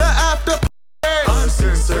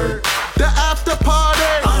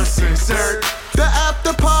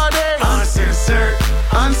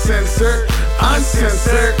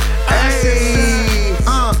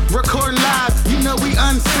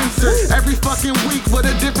fucking week, what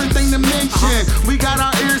a different thing to mention. We got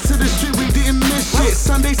our ears to the street, we didn't miss shit.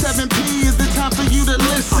 Sunday 7 p is the time for you to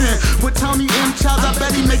listen. With Tony M. Childs, I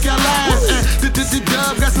bet he make y'all laugh. And the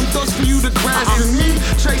Dub got some thoughts for you to grasp. And me,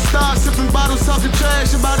 Trey Star, sipping bottles, talking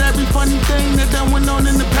trash about every funny thing that done went on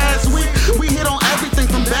in the past week. We hit on everything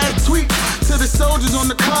from bad tweets to the soldiers on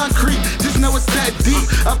the concrete. Just know it's that deep.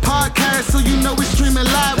 A podcast, so you know we streaming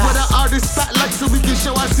live with an artist spotlight, so we can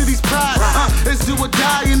show our city's pride. It's do or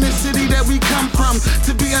die in the city that we come from.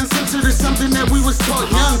 To be uncensored is something that we was taught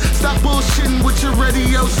young. Stop bullshitting with your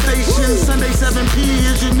radio station. Sunday 7 p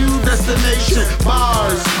is your new destination.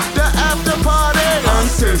 Bars, the after party,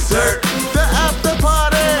 uncensored. The after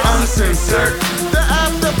party, uncensored. The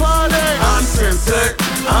after party, uncensored.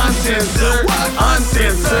 Uncensored,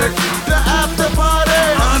 uncensored. The after party,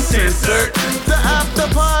 uncensored. The after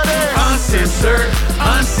party, uncensored,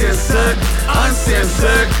 uncensored,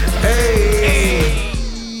 uncensored. Hey,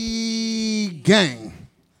 gang.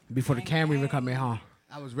 Before the camera even come in, huh?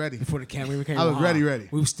 I was ready. Before the camera even came in, I was ready.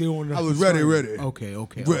 We were still on the I was ready. Okay.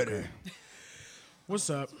 Ready. What's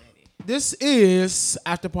up? This is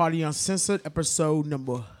After Party Uncensored, episode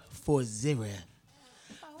number 40.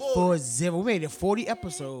 40. We made it 40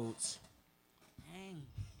 episodes. Dang.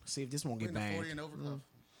 See if this won't get banned. 40 and over.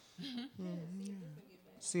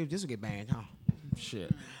 See if this will get banned, huh?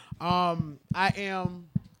 Shit. I am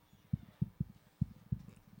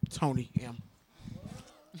Tony M.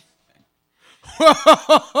 You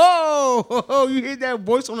hear that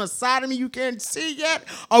voice on the side of me you can't see yet?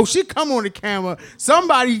 Oh, she come on the camera.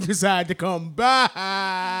 Somebody decided to come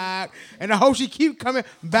back. And I hope she keep coming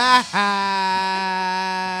back.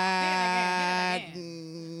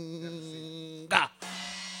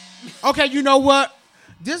 Okay, you know what?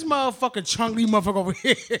 This motherfucking chunky motherfucker over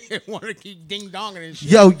here want to keep ding-donging and shit.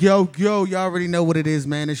 Yo, y'all already know what it is,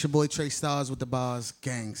 man. It's your boy Trey Stars with the bars.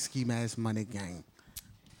 Gang, Ski Mask Money Gang.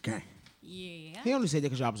 Gang. Yeah. He only said that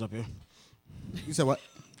because y'all was up here. You said what?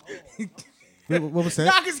 what was that?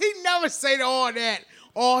 Nah, because he never said all that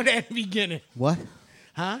in the beginning. What?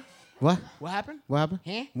 Huh? What? What happened? What happened?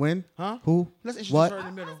 Huh? When? Huh? Who? Let's introduce What? her in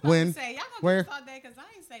the middle. When? Say, y'all gonna Where? do this all day because I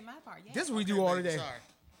ain't say my part yet. This is what we do all today.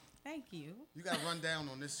 Thank you. You got to run down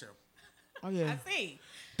on this show. Oh, yeah. I see.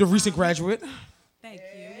 The recent graduate. Thank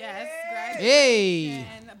you. Yes, graduate. Hey.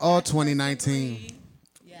 And a All bachelor's 2019. degree.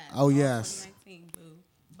 Yes. Oh, all yes. 2019, boo.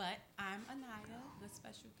 But I'm Anaya, the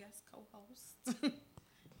special guest co-host,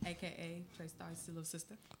 a.k.a. Trey Star's little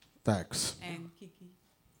sister, Facts. and Kiki.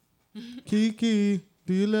 Kiki,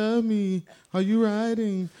 do you love me? Are you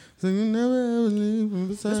riding? So you never ever leave from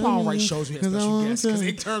beside me. That's why I don't write shows with special guests, because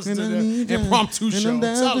it turns and to I the need ya, impromptu and show. I'm I'm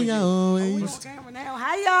down for telling you you. always. Camera now.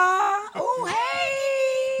 Hi, y'all. Oh,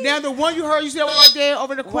 hey. Now, the one you heard, you see that one right there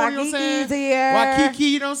over in the corner, you know what I'm saying? Wakiki's here. Wakiki,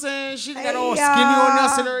 you know what I'm saying? She got all Hey, skinny on y'all.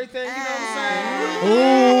 us and everything, you know what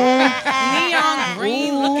I'm saying? Neon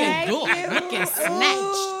green looking Thank good. you. Looking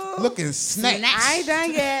snatched. Looking snatched. I ain't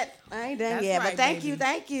done yet. That's But right, thank baby. you,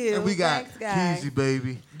 thank you. And we got Thanks, guys. Keezy,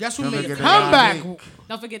 baby. Guess who Don't made a forget the comeback? Rodney.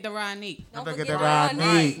 Don't forget the Ronique. Don't forget the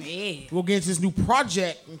Rodney. Yeah. We'll get into this new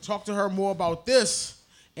project and talk to her more about this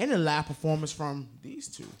and the live performance from these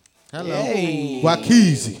two. Hello. Hey.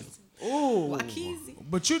 Wakizi. Wakizi.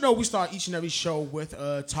 But you know we start each and every show with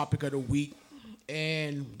a topic of the week.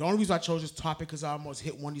 And the only reason I chose this topic is I almost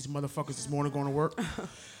hit one of these motherfuckers this morning going to work.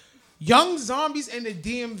 Young zombies in the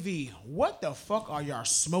DMV. What the fuck are y'all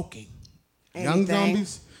smoking? Young Anything.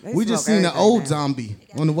 zombies. They We just smoke seen the everything old now. zombie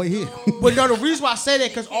on the way here. But no, the reason why I say that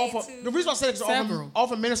because off of Several.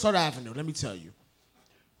 off of Minnesota Avenue, let me tell you.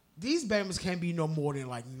 These Bama's can't be no more than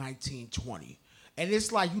like 19, 20. And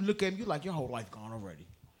it's like you look at them, you like your whole life gone already.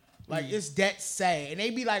 Like it's that sad. And they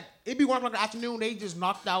be like, it be 1 o'clock in the afternoon, they just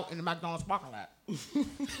knocked out in the McDonald's parking lot.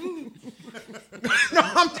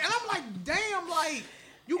 I'm like, damn, like,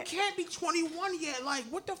 you can't be 21 yet. Like,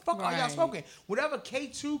 what the fuck are y'all Right. smoking? Whatever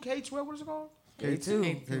K2, K12, what is it called?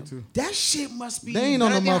 K2. K2. That shit must be They ain't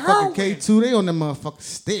on the better than motherfucking heroin. K2. They on the motherfucking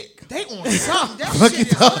stick. They on something. That Look shit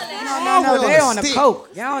it is up. No, they on the stick. coke.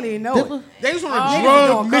 Y'all don't even know it. They just on a Niggas drug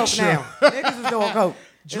is doing mixture. coke now. Niggas is doing coke.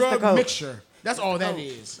 It's the Drug coke. mixture. That's all that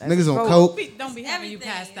is. That's Niggas the on coke. Don't be having you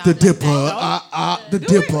passed out. The like dipper. that. The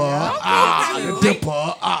dipper. The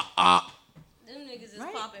dipper. Them niggas is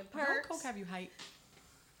Right. popping Don't perks. coke have you hyped.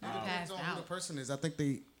 You Depends passed on who the out. person is. I think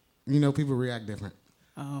people react different.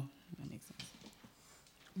 Oh, that makes sense.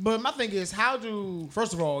 But my thing is,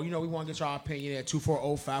 first of all, we want to get y'all opinion at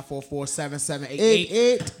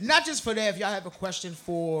 240-544-7788. Not just for that, if y'all have a question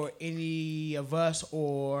for any of us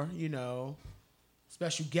or,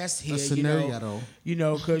 special guests here. A scenario.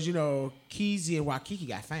 Because, Keezy and Waikiki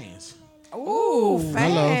got fans. Ooh,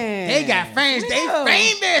 fans. They got fans. They Yeah.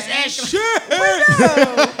 famous as shit.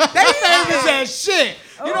 They famous as shit.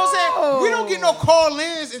 You know what I'm saying? We don't get no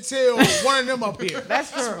call-ins until one of them up here.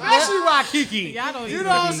 That's true. Especially Waikiki. Y'all don't You even know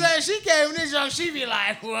what I'm be- saying? She came in this young, she be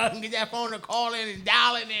like, well, get that phone to call in and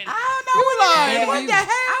dial it in. I don't know what the hell.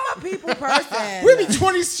 I'm a people person. We be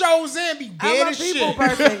 20 shows in, be dead I'm a as people shit.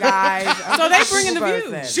 person, guys. So they bringing the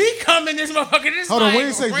views. She come in this motherfucker, this Hold on, like, we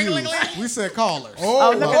didn't say ring-a-ling-ling. views. We said callers.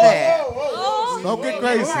 Oh, look at that. Don't get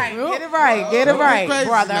crazy. Get it right. Get it right, crazy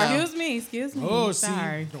brother. now. Excuse me. Oh, see.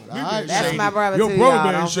 Sorry. All right, That's Shady. my brother Your too, brother y'all.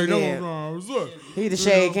 man Don't shit. forget. He the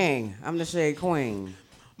shade king. I'm the shade queen.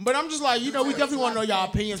 But I'm just like, you know, we definitely want to know y'all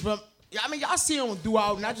opinions. But I mean, y'all see them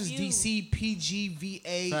throughout, not just DC, PG,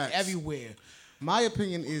 VA, Facts. everywhere. My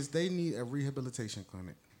opinion is they need a rehabilitation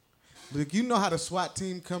clinic. Like, you know how the SWAT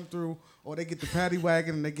team come through, or they get the paddy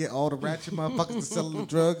wagon and they get all the ratchet motherfuckers to sell the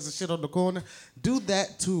drugs and shit on the corner? Do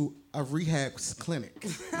that to a rehab clinic.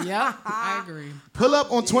 Yep, I agree. Pull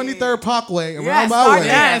up on 23rd Parkway around Yes, my start way.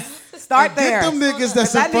 there. Start And there. get them niggas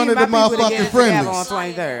that's 'Cause I in front need of the my people to motherfucking get it together on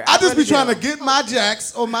friendlies. 23rd. I just be really trying to do. get my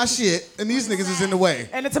jacks on my shit, and these niggas is in the way.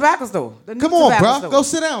 And the tobacco store. The new Come on, tobacco bro. store. Go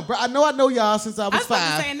sit down, bro. I know y'all since I I was was about to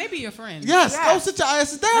 5. say, and they be your friends. Yes, Yes. go sit your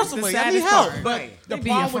asses down That's the somewhere. I need saddest help. part. But Right. the They be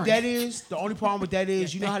your problem with that friend. is, the only problem with that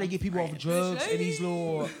is, you know how they get people off of drugs in these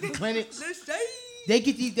little clinics? They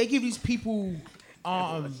give these people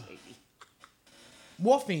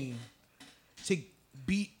morphine to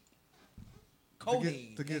beat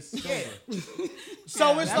codeine. To get So Yeah,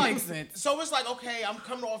 it's that like, makes sense. so it's like, okay, I'm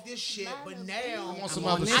coming off this shit, but now some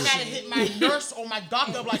I other gotta shit. hit my nurse or my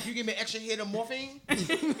doctor like, you give me an extra hit of morphine. So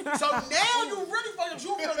now you really fucking,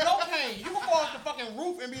 you feel no pain. You can fall off the fucking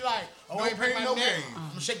roof and be like, oh, No I ain't break pain, my no neck. gain. I'm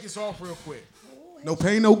gonna shake this off real quick. No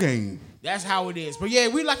pain, no gain. That's how it is. But yeah,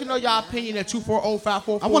 we'd like to know y'all opinion at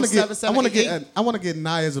 240-544-7778. I want to get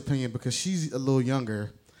Naya's opinion because she's a little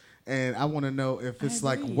younger, and I want to know if it's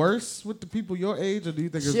like worse with the people your age, or do you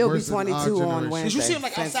think it's She'll be worse in our 22 on generation? Wednesday. Did you see him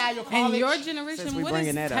like Since- outside your And college? your Since generation, we what is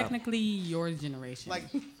bringing that up. technically your generation? Like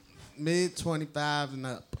mid 25 and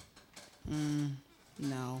up.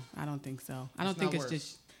 No, I don't think so. I don't It's think not it's worse.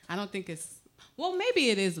 just. I don't think it's. Well,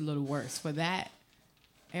 maybe it is a little worse for that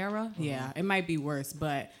era. Yeah, it might be worse,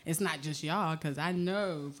 but it's not just y'all because I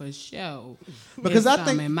know for sure. Because it's I some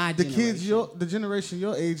think in my the kids generation. the generation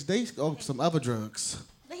your age, they on some other drugs.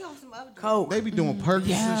 They on some other Coke. They be doing Perks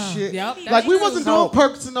Yeah. and shit. Yep, Like that's we true. wasn't doing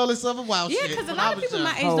Perks and all this other wild Yeah, shit. because a when lot I of was people young.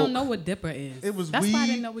 my age don't know what Dipper is. It was That's weed why I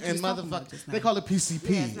didn't know what you and was talking about motherfucker. just They now. call it PCP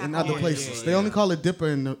it's in not other called places. They only call it Dipper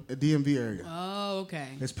in the DMV area. Oh, okay.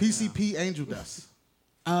 It's PCP Angel Dust.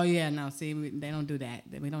 Oh yeah, no. See, they don't do that.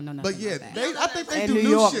 We don't know nothing But yeah, about that. I think they In do New new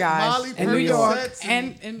York, shit. guys. Molly, In New York. Percocets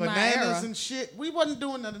And in my bananas era. and shit. We wasn't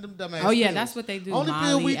doing none of them dumbass Oh, yeah, pills. that's what they do, Only pill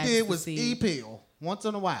Molly, we did was ecstasy. E-pill once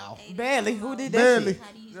in a while. Barely. Who did that Barely. shit?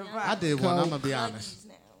 I did one. I'm gonna be honest.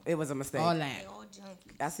 It was a mistake. All that.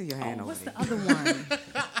 I see your hand over What's there. the other one?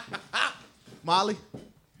 Molly.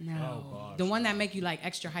 No, the one that make you like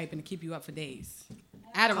extra hype and keep you up for days.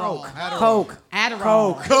 Adderall. Coke.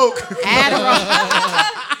 Adderall. Coke.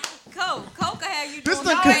 Adderall. Coke will have you This doing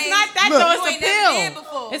the no co- It's not that You though. ain't It's never a did pill.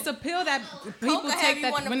 before. It's a pill that people will have take you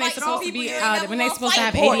that wanna when they're fight supposed to people be you ain't never when they're wanna supposed to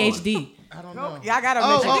have fight for. ADHD. I don't know. Y'all gotta Oh,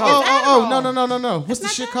 mention oh, Coke. oh, Adderall. no. What's the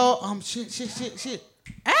not shit that. called? Shit.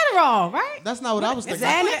 Adderall, right? That's not what I was It's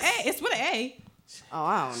thinking. with an A. It's with an A. Oh,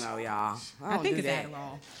 I don't know, y'all. I don't think do it's that.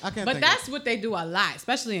 Adderall. I can't But think that's what they do a lot,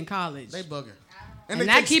 especially in college. They bugging. and they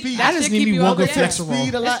that take keep speed. that I just should need keep me you one up. good Yeah. Flexerol.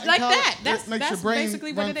 Speed a lot It's in like college. that. Makes your That's brain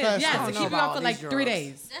basically what run it is. faster. Yeah, I to don't keep know you about up for all like these 3 drugs.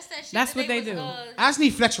 days. That's that shit. That's that what they was, do. I just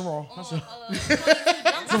need Flexerol. That's it.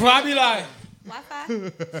 Wi-Fi. So I be like,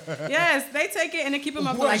 Yes, they take it and they keep them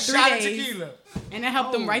up for what, like 3 shot of days, tequila. and it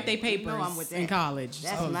help them write their papers I'm with in that. college.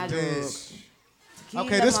 That's So- my Yeah. drug.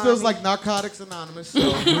 Okay, this feels like Narcotics Anonymous. So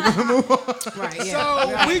right.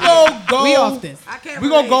 Yeah. So we gonna go. We off this. I can't We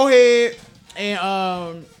gonna relate. go ahead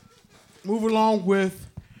and move along with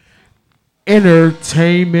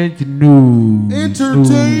entertainment news.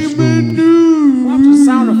 Entertainment news. Watch the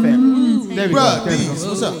sound effect. There we Bruh, go. There we these, go.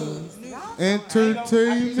 what's up?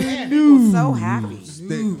 Entertainment news. So happy.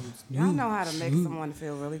 They- Y'all know how to make someone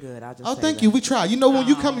feel really good. I'll just Oh, say thank that. you. We try. You know, when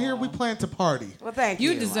you come here, we plan to party. Well, thank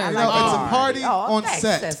you. You deserve I it. You know, like it's the a party Oh, on thanks,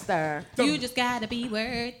 set. sister. You just gotta be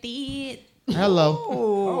worth it. Hello.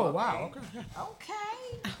 Oh wow. Okay.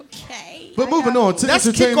 Okay. Okay. But moving on to Let's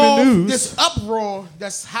kick entertainment off news. this uproar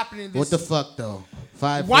that's happening. This What the fuck, though?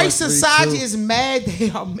 5, 4, White 3, society 2. is mad they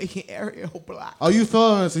are making Ariel black. Oh, you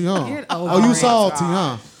fancy, huh? Get over Oh, you it. salty,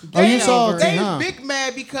 huh? Oh, you Get salty, over They huh? big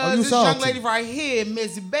mad Oh, because you this young salty. lady right here,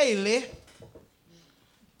 Miss Bailey,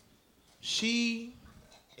 she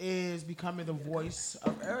is becoming the voice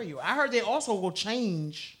of Ariel. I heard they also will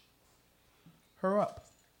change her up.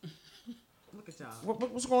 Look at y'all.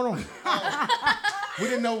 What's going on? We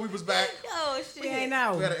didn't know we was back. Oh shit. We ain't We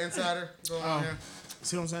know. had an insider going on here.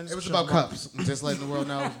 See what I'm saying? It was about cups. I'm just letting the world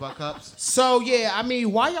know it was about cups. So yeah, I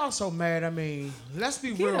mean, why y'all so mad? I mean, let's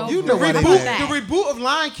be real. over You know it. why they reboot, mad. the reboot of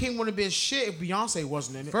Lion King would have been shit if Beyonce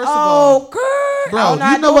wasn't in it. First of all, Oh, girl. Bro, I'm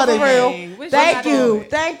not you know why doing they for mad. real. Which Thank one you. I do?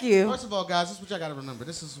 Thank you. first of all, guys, this is what y'all gotta remember.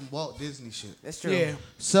 This is some Walt Disney shit. That's true. Yeah,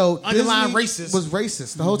 So Underlying Disney racist. was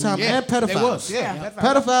racist the whole time, yeah, and pedophiles. They was, yeah.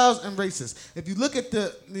 Pedophiles and racist. If you look at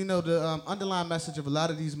the underlying message of a lot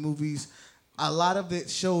of these movies, a lot of it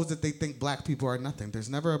shows that they think black people are nothing. There's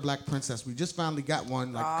never a black princess. We just finally got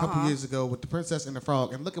one like a couple years ago with the Princess and the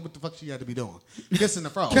Frog, and look at what the fuck she had to be doing, kissing the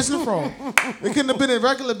frog. Kissing the frog. It couldn't have been a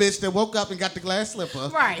regular bitch that woke up and got the glass slipper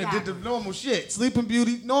Right. and did the normal shit. Sleeping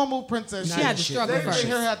Beauty, normal princess She shit. had to struggle They first.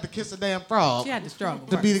 made her have to kiss a damn frog She had to struggle.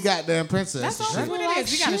 to be the goddamn princess. That's and all shit. what it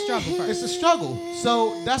is. We gotta struggle first. It's a struggle.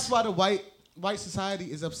 So that's why the white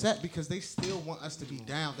society is upset, because they still want us to be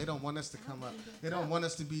down. They don't want us to come up. They don't want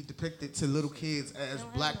us to be depicted to little kids as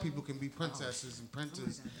black people can be princesses and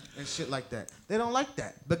princes and shit like that. They don't like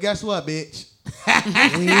that. But guess what, bitch?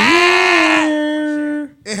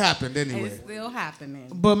 It happened anyway. It's still happening.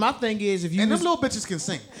 But my thing is, if you And them was, little bitches can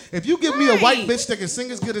sing. If you give me a white Right. bitch that can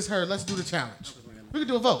sing as good as her, let's do the challenge. We can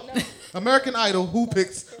do a vote. American Idol, who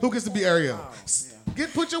gets to be Ariel?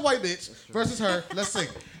 Put your white bitch versus her. Let's sing.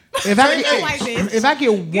 if I Get your white bitch. get, if I get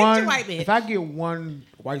your one, white bitch. if I get one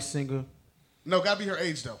white singer, No, gotta be her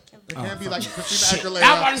age though. It can't be like Christina shit. Aguilera.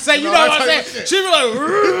 I'm about to say, you know that what I'm type saying? of She shit. be like,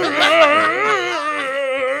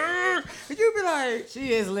 You be like,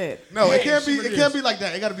 she is lit. No, it Yeah, can't be. she really It can't is. be like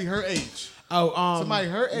that. It gotta be her age. oh, Somebody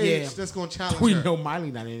her age yeah. that's gonna challenge We her. know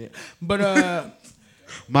Miley not in it, but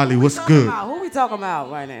Molly, what's Talking about, who we talking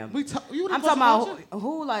about right now? You I'm talking about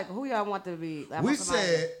who y'all want to be. I We want somebody-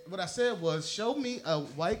 said what I said was show me a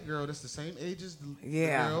white girl that's the same age as the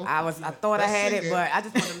Yeah, girl. I thought I That's had it, singing. but I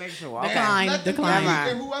just wanted to make sure. Okay. Decline. Let them Decline.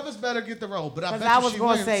 compete, and whoever's better get the role. But I Because bet I you was she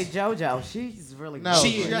going to wins. say JoJo. She's really No, good.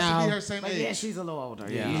 she She- has to no. be her same But age. yeah, she's a little older.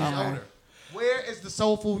 She's Yeah. older. Where is the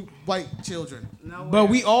soulful white children? but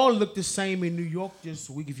we all look the same in New York this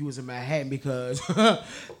week if you was in Manhattan because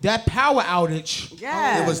that power outage.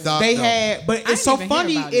 Yeah. It was dark. They though. had, but didn't it's so even hear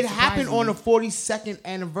funny. about It it, happened on the surprisingly. 42nd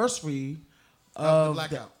anniversary the of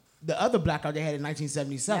blackout. the other blackout they had in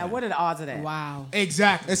 1977. Now, what are the odds of that? Wow.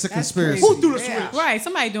 Exactly. It's a That's conspiracy. crazy. Who threw the Yeah. switch? Right.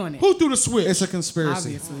 Somebody doing it. Who threw the switch? It's a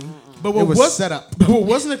conspiracy. Obviously. But It what was set up. But what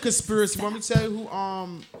wasn't a conspiracy? Want me to tell you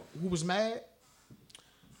who was mad?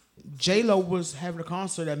 J-Lo was having a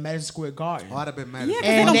concert at Madison Square Garden. Oh, I'd have been mad. Yeah, as because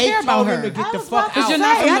And they don't they care about told her. him to get I the was fuck about to out. you're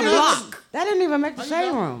not say, from I the didn't- block. That didn't even make the you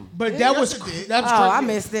shade know? room. But Yeah, that yes, was it did. that was Oh, crazy. I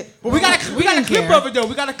missed it. But we got a didn't clip care. of it though.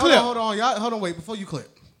 We got a clip. Hold on, y'all. Hold on, wait. Before you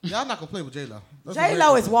clip, y'all not gonna play with J-Lo.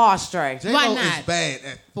 J-Lo is washed straight. J-Lo Why is not? bad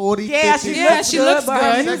at 40, Yeah, 50. she Yeah, looks she good, looks but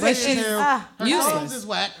her good, music but is, she's ah, Her useless. songs is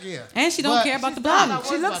whack, yeah. And she don't But care about she's the not block. she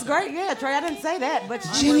worried looks about that. great. Yeah, Trey, I didn't say that, but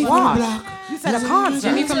she's Jenny from the washed. block. You said a concert.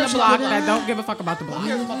 Jenny from the block that don't give a fuck about the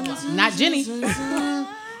block. Not Jenny.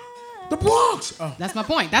 The Bronx. Oh. That's my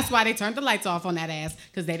point. That's why they turned the lights off on that ass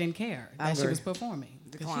because they didn't care that she agree. was performing.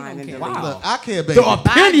 'Cause she Decline don't and care. delete. Look, I care, baby. The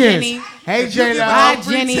opinions. Jenny. Hey If you give J-Lo. out Bye,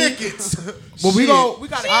 free Jenny. tickets. But we Shit. go.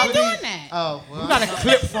 We got. She ain't doing that. Oh, well. We got a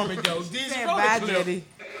clip from it though. These Said roll the bye, clip. Jenny.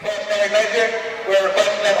 Precautionary measure, we're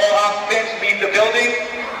requesting that all occupants leave the building.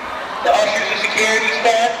 The ushers and security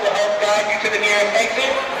staff will help guide you to the nearest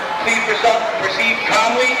exit. Please proceed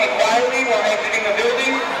calmly and quietly while exiting the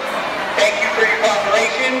building. Thank you for your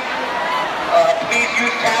cooperation. Please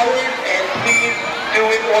use towers and please do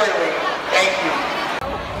it orderly. Thank you.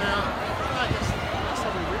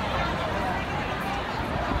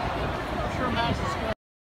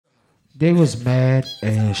 They was mad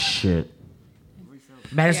as shit.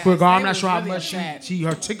 Madison Square Garden. I'm not they sure how was much really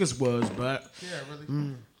upset. her tickets was, but Yeah,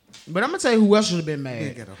 really. but I'm gonna tell you who else should have been Didn't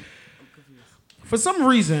mad. get her. For some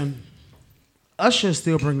reason, Usher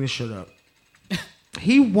still bring this shit up.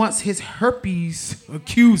 He wants his herpes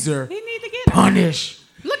accuser He need to get her. punished.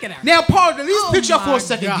 Look at her. Now, Paul, at least Oh picture up for my a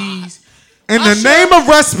second, God. D's. In the Usher- name of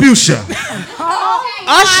Rasputia,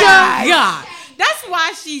 Usher, God. That's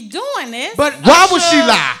why she's doing this. but why would Usher- she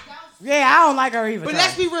lie? Yeah, I don't like her either. But Trey.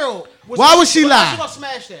 let's be real. Why would she lie? Usher gonna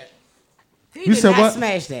smash that. He You did said not what?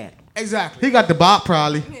 smash that. Exactly. He got the bop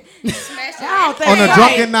probably Smash I don't think on a right.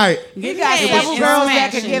 drunken night. He got It several was girls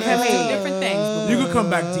that smashing. could give him That's two head. different things. You could come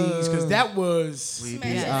back, D's, because that was.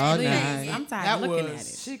 Yes, all please. night. I'm tired That of looking was-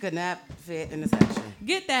 at it. She could not fit in the section.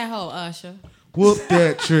 Get that hoe, Usher. Whoop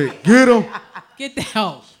that trick. Get him, Get that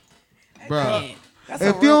hoe. bro.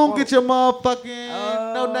 If you don't get your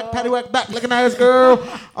motherfucking no neck paddywhack back looking ass girl,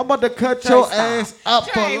 I'm about to cut your ass up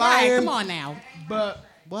for Trey, right, lying. come on now. But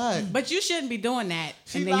What? But you shouldn't be doing that,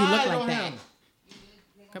 she and then you look lied like on that. him.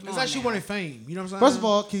 Come It's on like she now. wanted fame. You know what I'm saying? First of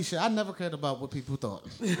all, Keisha, I never cared about what people thought.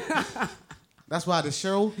 That's why the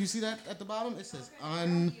show, you see that at the bottom? It says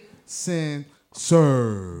uncensored.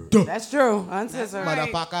 That's true. Uncensored.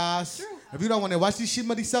 Motherfuckers. If you don't want to watch this shit,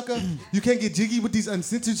 muddy sucker, you can't get jiggy with these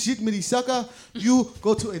uncensored shit, muddy sucker. You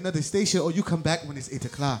go to another station or you come back when it's 8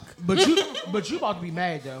 o'clock. But you about to be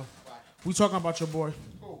mad though. We talking about your boy,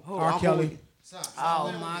 R. Kelly.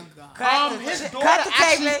 Oh my God. His daughter cut the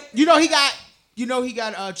actually, tape. you know he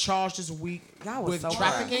got charged this week Y'all was with so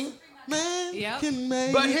trafficking. Man, Yep. can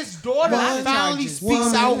make But his daughter one finally charges.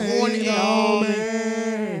 speaks out ain't on no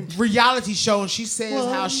a reality show, and she says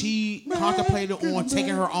how she contemplated on taking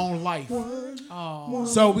her own life. Oh.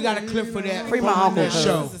 So we got a clip for that Free my from uncle. that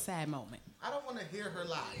show. This is a sad moment. I don't want to hear her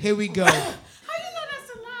lie. Here we go. How you know that's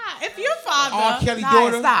a lie? If your father, R. Kelly Nah,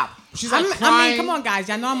 daughter. stop. She's like I crying. mean, come on, guys.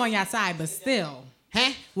 Y'all know I'm on your side, but still,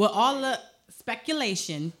 Huh? with all the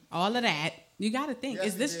speculation, all of that, you got to think: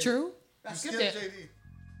 is this true? Skip that.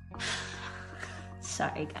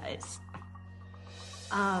 Sorry, guys.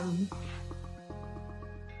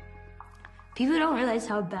 People don't realize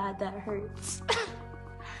how bad that hurts.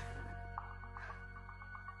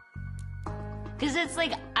 Cause it's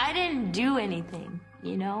like I didn't do anything,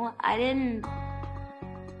 you know? I didn't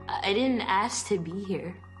ask to be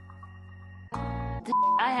here. The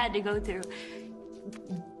I had to go through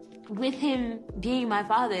with him being my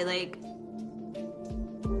father, like,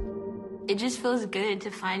 it just feels good to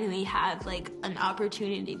finally have like an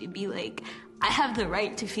opportunity to be like, I have the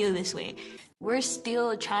right to feel this way. We're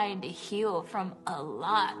still trying to heal from a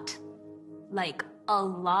lot. Like a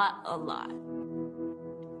lot.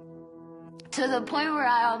 To the point where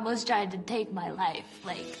I almost tried to take my life.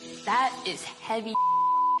 Like, that is heavy.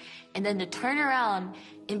 And then to turn around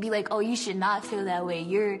and be like, oh, you should not feel that way.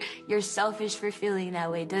 You're selfish for feeling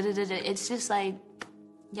that way. It's just like,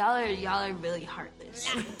 y'all are really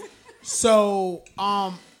heartless. So,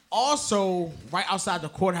 also, right outside the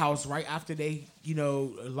courthouse, right after they,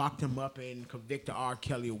 locked him up and convicted R.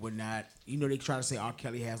 Kelly or whatnot, they try to say R.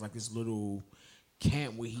 Kelly has like this little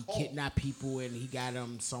camp where he kidnapped people and he got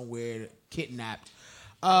them somewhere kidnapped.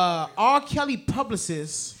 R. Kelly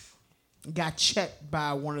publicist got checked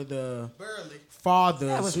by one of the fathers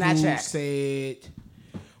That was who not checked. said,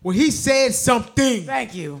 well, he said something.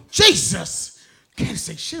 Thank you. Jesus. Can't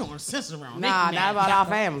say shit on sense around. Nah, Nick, not about our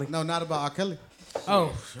family. No, not about R. Kelly.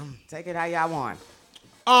 Oh, Take it how y'all want.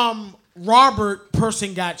 Robert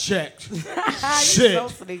person got checked. Shit. so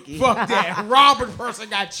sneaky. Fuck that. Robert person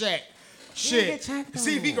got checked. Shit. get checked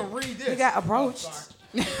See if he on. can read this. He got approached.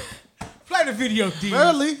 Play the video, D.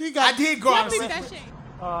 Early, he got. I did go out and Beat say, that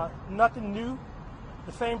shit. Nothing new.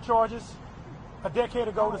 The same charges a decade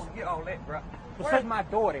ago. Get all that, bro. The Where's same- my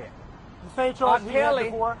daughter at? The same R. charges he had Kelly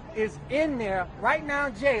before. is in there right now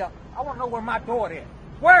in jail. I want to know where my daughter is.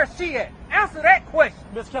 Where is she at? Answer that question.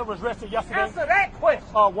 Miss Kelly was arrested yesterday. Answer that question.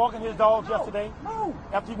 Walking his dogs yesterday. No.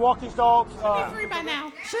 After he walked his dogs, Be free by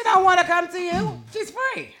now. She don't want to come to you. She's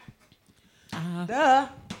free. Duh.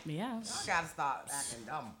 Yeah. Gotta stop acting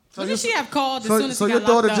dumb. What did she have called as soon as So she your got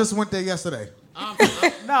daughter locked just up? went there yesterday.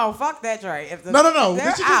 No, fuck that, Trey. If the, No. if they're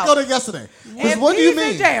Did she just out, go there yesterday? 'Cause If what do you he's in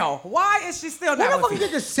mean? jail, why is she still where the not fuck with you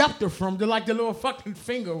you? get the scepter from? The little fucking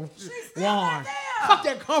finger still wand. not there. Fuck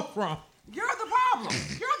that come from? You're the problem.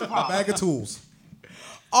 You're the A problem. bag of tools.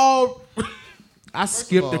 Oh, I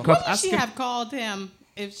skipped all, a couple. What I would she skipped. have called him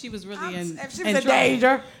if she was really in If she was in trouble?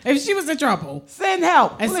 danger, If she was in trouble. send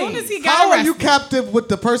help. As please. soon as he got How are arrested. you captive with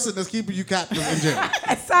the person that's keeping you captive in jail?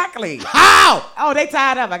 Exactly. How? Oh, they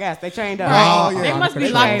tied up, I guess. They chained up. Oh, yeah. They must be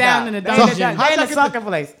They locked chained down up. in the They dungeon. They in How'd the y'all get sunken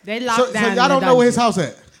place. They locked So down in y'all the don't know where his dungeon.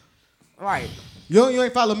 house at? Right. You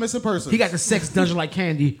ain't filed a missing person. He got the sex dungeon like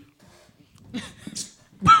Candy.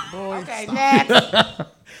 Okay, next.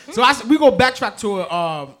 So we go backtrack to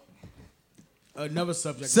another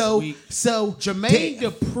subject this week. Jermaine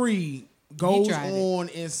Dupri goes tried it. on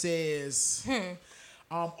and says,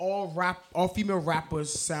 all female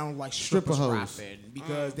rappers sound like strippers Stripper hoes. rapping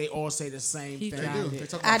because they all say the same He thing. tried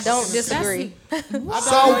it. I don't disagree.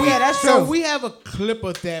 So we have a clip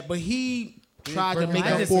of that, but he tried to make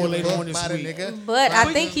up for it later on this week. But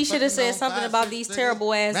I think he should have said something about these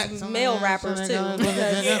terrible ass male rappers too,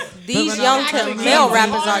 because these young male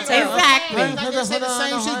rappers are terrible.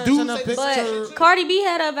 But Cardi B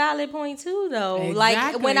had a valid point too, though.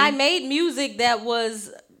 Like when I made music that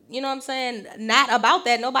was, you know what I'm saying, not about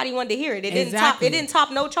that, nobody wanted to hear it. It didn't top. Exactly. It didn't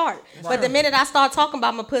top no chart. Right. But the minute I start talking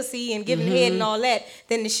about my pussy and giving head and all that,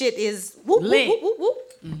 then the shit is whoop whoop whoop whoop whoop.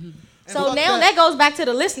 Mm-hmm. So now that goes back to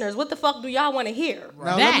the listeners. What the fuck do y'all want to hear?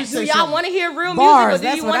 Now, let me say do y'all something. want to hear real Bars, music, or do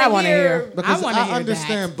that's you what I want to hear? Because I I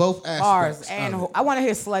understand both aspects. Bars and I want to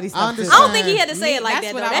hear slutty stuff. I don't think he had to say it like That's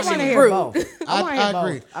that. what Though. I That wanna shit hear rude. both. I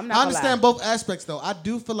agree. Both. I'm not I gonna understand lie. both aspects, though. I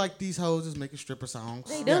do feel like these hoes is making stripper songs.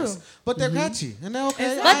 They do. But they're catchy, and they're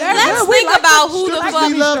okay. But let's think about who the Strippers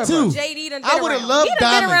fuck we love too. JD done been I would have around. loved He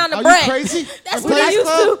done been Diamond. around the Are bread. you crazy? That's The what he Players used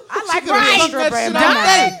Club? to. I like She could've right. sung that Stripper shit in all my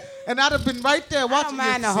day. mind. And I'd have been right there I watching. don't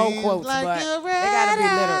mind the whole quotes, but they gotta be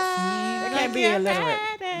literate. They can't be illiterate.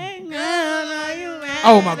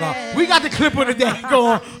 Oh my God. We got the clip of the day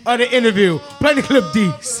going of the interview. Play the clip,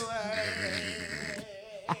 D's.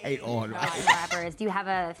 I hate all of that. Rappers, do you have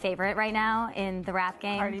a favorite right now in the rap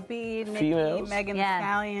game? Cardi B, Nicki, Females? Megan Thee Yeah.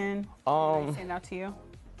 Stallion. Stand out to you?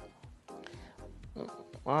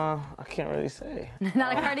 I can't really say.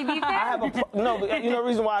 Not a Cardi B fan? I have a no, but you know the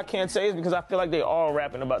reason why I can't say is because I feel like they're all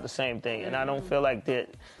rapping about the same thing, and I don't feel like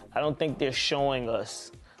I don't think they're showing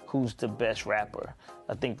us who's the best rapper.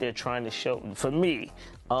 I think they're trying to show. For me,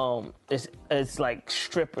 it's like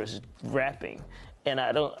strippers rapping, and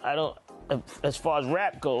I don't. As far as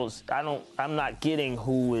rap goes, I'm not getting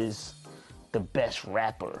who is the best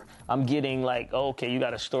rapper. I'm getting like, okay, you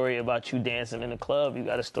got a story about you dancing in the club. You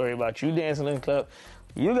got a story about you dancing in the club.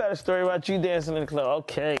 You got a story about you dancing in the club.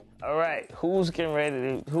 Okay, all right. Who's getting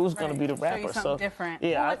ready to? Who's going to be the rapper? Show you something different.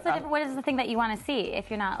 Yeah. Well, what is the thing that you want to see if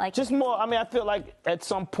you're not like? Just more. I mean, I feel like at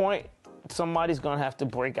some point somebody's going to have to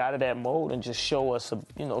break out of that mode and just show us,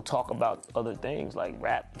 talk about other things like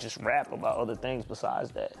rap. Just rap about other things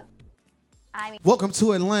besides that. Welcome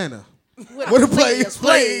to Atlanta. Where the players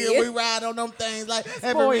play and we ride on them things like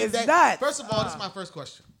every day. First of all, this is my first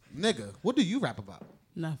question. Nigga, what do you rap about?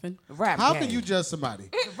 Nothing. Rap How game. can you judge somebody?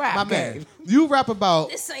 Rap My game. man, you rap about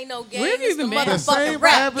This ain't no game. Where have you It's the even been? the same motherfucking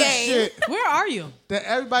rap average game. shit Where are you? that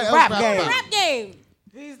everybody else Rap rap game. about. Rap game.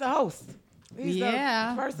 He's the host. He's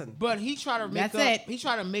Yeah. the person. But he tried to make That's up. it. He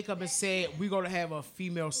tried to make up and said we're gonna have a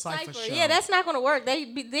female cipher show. Yeah, that's not gonna work. They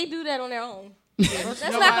do that on their own. That's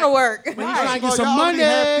No, not gonna work. But he's trying to get Well, some y'all money.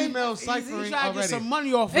 already have female He's ciphering trying to get already. some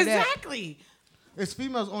money off of that. Exactly. It's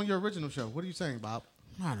females on your original show. What are you saying, Bob?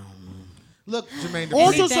 I don't know. Look, Jermaine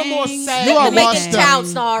Also, Dupri, some more sad. you are Making washed child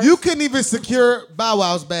up. stars. You couldn't even secure Bow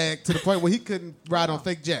Wow's bag to the point where he couldn't ride on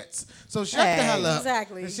fake jets. So shut the hell up.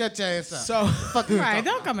 Exactly. And shut your ass up. So fucking Right,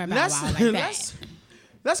 don't come at Bow let's Wow like that.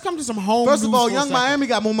 let's come to some home. First of news all, for a Young second. Miami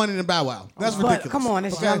got more money than Bow Wow. That's But ridiculous. come on,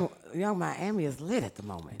 this Okay? young Miami is lit at the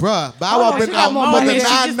moment. Bruh, Bow Hold Wow on, been she got out more more money than than-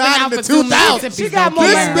 She just been 99 out to for 2 months. 2000. She got more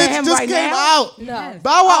This money than bitch him just right came now. out. No.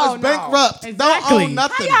 Bow Wow Oh, is no. bankrupt. Don't Exactly. own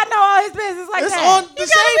nothing. How y'all know all his business like It's that? on the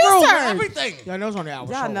shade room. research. Everything. Y'all know it's on the hour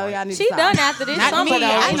Y'all show, know right? y'all need She to stop. done after this. Not Some me. of those.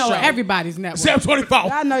 I know show. everybody's network. 724.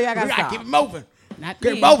 Y'all know y'all gotta We gotta stop. keep it moving. Not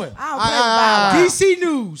Keep me. it moving. I don't play Bow Wow. DC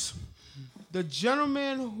News. The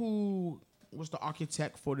gentleman who was the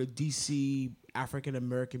architect for the DC African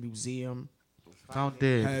American Museum Found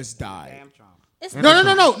dead. has died. It's No. It's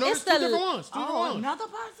It's two different ones. Two different ones. Another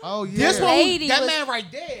person? Oh, yeah. This one, lady that was- man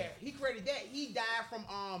right there, he created that. He died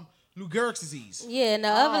from Lou Gehrig's disease. Yeah, and the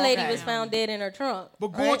other lady okay. was found dead in her trunk. But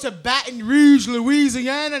going to Baton Rouge,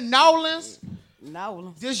 Louisiana, Nolans,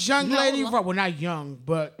 No. this young lady, well, not young,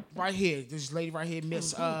 but right here, this lady right here,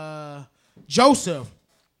 Miss Joseph.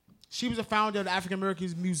 She was a founder of the African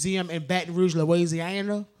American Museum in Baton Rouge,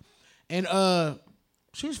 Louisiana, and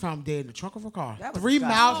she was found dead in the trunk of her car, That was 3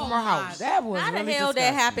 disgusting. miles from her house. That was How the really hell that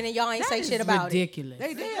disgusting. happened and y'all ain't say shit about Ridiculous.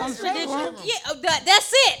 They did. it? on That's the shade room. ridiculous. Yeah,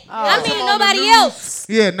 that's it. I That's mean, all on the nobody news. else.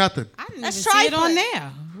 Yeah, nothing. I didn't That's even see it trifling. on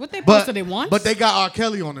there. What they But, posted it once? but they got R.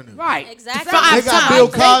 Kelly on the news. right. Exactly. Five They got times. Bill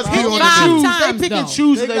Cosby They on the five news. times, They pick and though.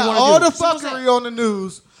 choose They what they got want to all do. the fuckery on the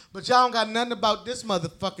news, but y'all don't got nothing about this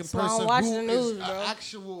motherfucking why I don't person watch who the news, is bro. an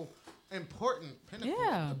actual important pinnacle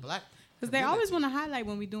Yeah. of the black Because they always want to highlight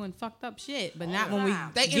when we doing fucked up shit, but not when we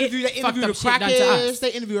They get interview fucked the up shit done to crackheads. us.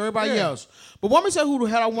 They interview everybody else. But want me to tell you who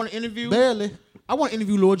the hell I want to interview? Barely. I want to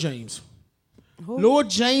interview Lord James. Lord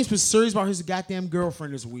James was serious about his goddamn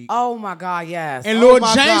girlfriend this week. Oh my God, yes. And Oh Lord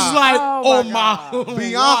my James God. like, Oh oh my my,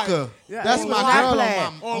 Bianca. That's my girl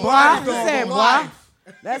Boy, on he said, boy,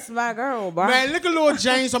 that's my girl, boy. Man, look at Lord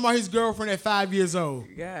James talking about his girlfriend at 5 years old.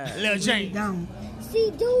 Yeah. Lil James.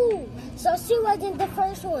 She do. So she wasn't the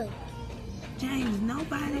first one. James,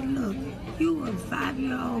 nobody look. You a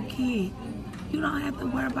 5-year-old kid. You don't have to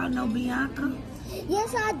worry about no Bianca.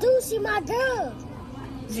 Yes, I do. She my girl.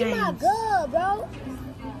 She my James. girl, bro.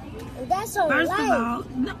 And that's on First life. of all,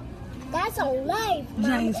 no. That's on life, Mama.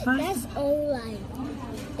 James, first- That's on life.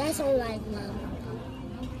 That's on life, Mama.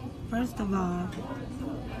 First of all,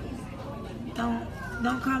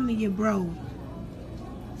 don't call me your bro.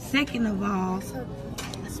 Second of all,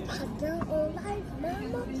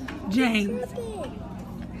 James,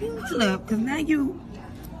 hold up, cause now you.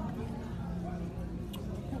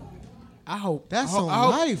 I hope That's I hope, on I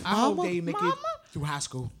hope, life, I hope mama. they make it through high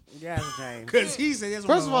school. Yes, James. Cause he said that's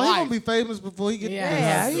First of all, he life. gonna be famous before he get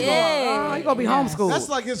Yeah, there. he gonna be homeschooled. That's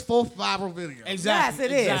like his fourth viral video. Exactly.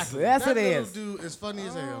 Yes, it is. Exactly. Yes, that it little is. dude is funny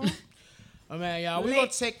as hell. Oh man, y'all, we're gonna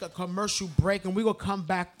take a commercial break and we're gonna come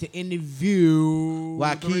back to interview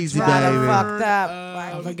Waikiki, baby. Fucked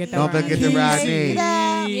up. Don't forget the Rodney.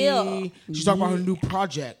 Yeah. She's talking about her new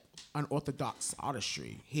project, Unorthodox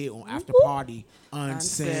Artistry, here on After Party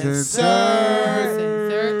Uncensored.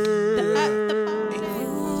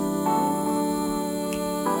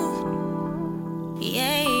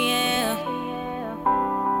 Yeah, yeah.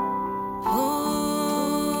 Ooh,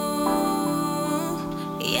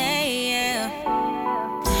 yeah,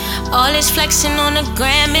 yeah. All this flexing on the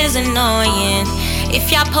gram is annoying. If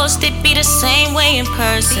y'all post it, be the same way in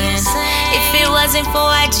person. If it wasn't for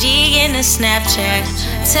IG and a Snapchat,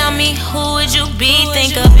 tell me who would you be?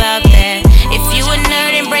 Think about that. If you a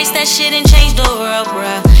nerd, embrace that shit and change the world,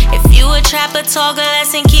 bruh. If you a trapper, talk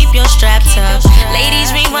less and keep your straps up.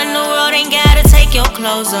 Ladies, we run the world, ain't gotta take your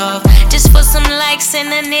clothes off. Just for some likes and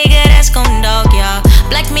a nigga that's gon' dog y'all.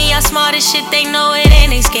 Black me, y'all smart as shit, they know it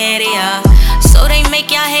and they scared of y'all. So they make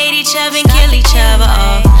y'all hate each other and kill each other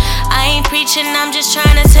off. I ain't preaching, I'm just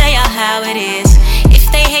trying to tell y'all how it is. If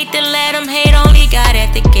they hate, then let them hate, only God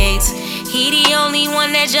at the gates. He the only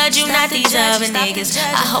one that judge you, not these other niggas.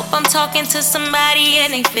 I hope I'm talking to somebody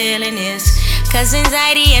and they feeling this. Cause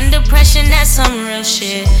anxiety and depression, that's some real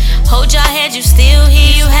shit. Hold your head, you still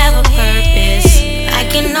here, you have a purpose. I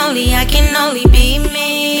can only be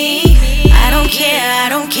me. I don't care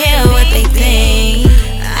what they think.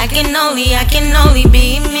 I can only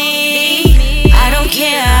be me. I don't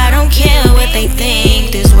care what they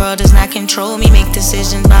think. This world does not control me. Make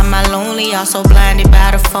decisions by my lonely. Also blinded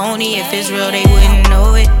by the phony. If it's real, they wouldn't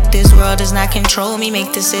know it. This world does not control me.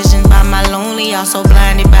 Make decisions by my lonely. Also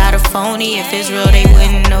blinded by the phony. If it's real, they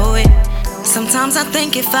wouldn't know it. Sometimes I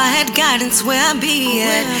think if I had guidance where I'd be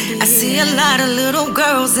at. I see a lot of little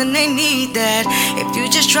girls and they need that. If you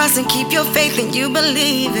just trust and keep your faith and you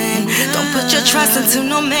believe in. Don't put your trust into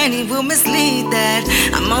no man, he will mislead that.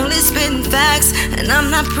 I'm only spitting facts and I'm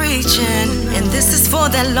not preaching. And this is for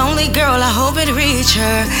that lonely girl, I hope it reach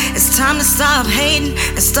her. It's time to stop hating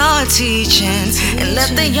and start teaching. And let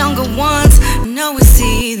the younger ones know we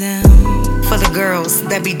see them. For the girls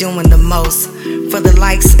that be doing the most, for the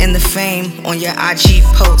likes and the fame on your IG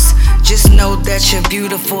posts. Just know that you're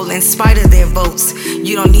beautiful in spite of their votes.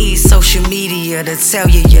 You don't need social media to tell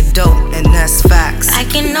you you're dope, and that's facts. I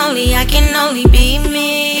can only be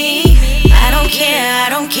me. I don't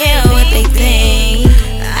care what they think.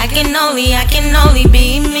 I can only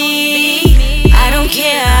be me. I don't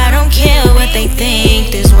care what they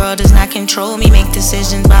think. This world does not control me. Make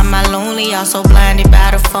decisions by my lonely. Also blinded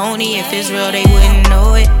by the phony. If it's real, they wouldn't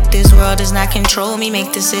know it. This world does not control me.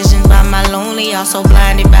 Make decisions by my lonely. Also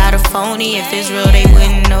blinded by the phony. If it's real, they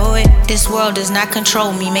wouldn't know it. This world does not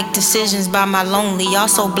control me. Make decisions by my lonely.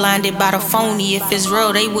 Also blinded by the phony. If it's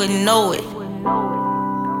real, they wouldn't know it.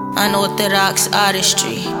 Unorthodox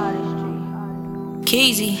Artistry.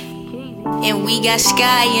 Keezy. And we got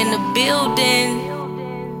Sky in the building.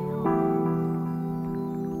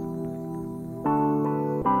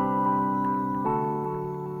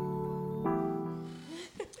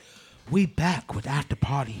 We back with After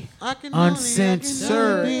Party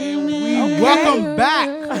Uncensored. And we welcome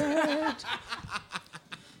back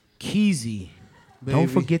Keezy. Don't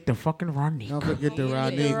forget the fucking Ronnie. Don't forget the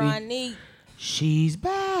Rodney. She's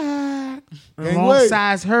back. Gang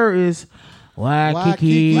Alongside her is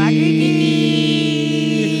Waikiki.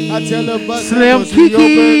 I tell her about Slim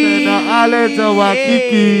Kiki. and I let her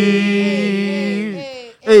Waikiki.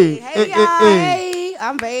 Hey,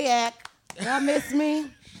 I'm back. Y'all miss me?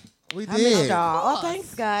 We I missed did. y'all. Oh,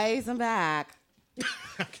 thanks, guys. I'm back.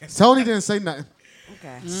 Tony didn't say nothing.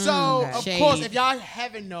 Okay. So, Okay. of course, if y'all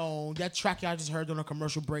haven't known, that track y'all just heard on a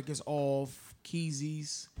commercial break is of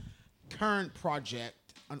Keezy's current project,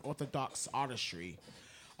 Unorthodox Artistry.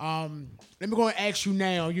 Let me go and ask you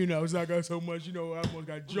now, because I got so much, I almost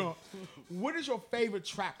got jumped. What is your favorite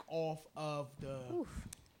track off of the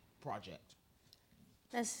project?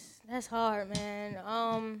 That's hard, man.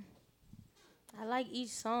 I like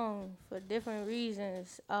each song for different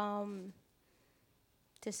reasons.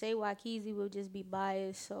 To say Waikiki will just be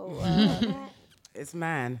biased, so it's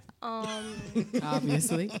mine.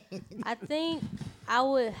 Obviously. I think I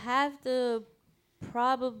would have to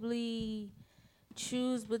probably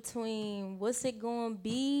choose between What's It Gonna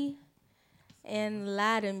Be and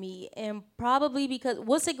Lie to Me. And probably because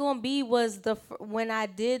What's It Gonna Be was when I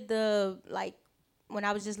did when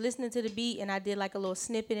I was just listening to the beat and I did like a little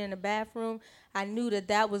snippet in the bathroom, I knew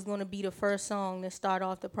that was going to be the first song to start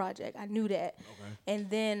off the project. I knew that. Okay. And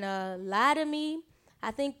then Lie to Me,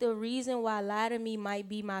 I think the reason why Lie to Me might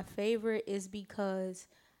be my favorite is because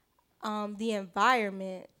the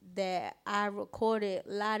environment that I recorded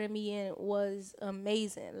Lie to Me in was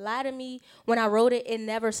amazing. Lie to Me, when I wrote it, it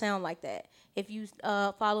never sounded like that. If you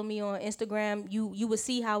follow me on Instagram, you would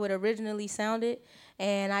see how it originally sounded.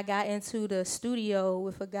 And I got into the studio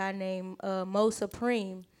with a guy named Mo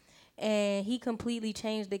Supreme. And he completely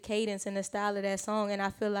changed the cadence and the style of that song. And I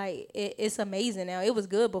feel like it's amazing now. It was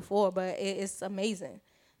good before, but it's amazing.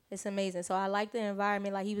 It's amazing. So I like the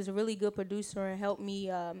environment. Like, he was a really good producer and helped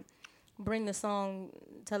me bring the song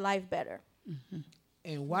to life better. Mm-hmm.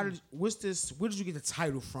 And where did you get the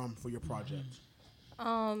title from for your project?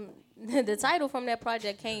 The title from that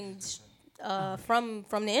project came from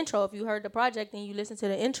the intro. If you heard the project and you listened to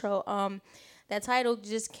the intro, that title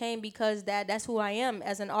just came because that's who I am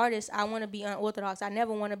as an artist. I want to be unorthodox. I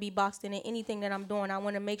never want to be boxed in anything that I'm doing. I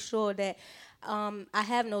want to make sure that I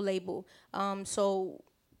have no label. So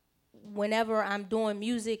whenever I'm doing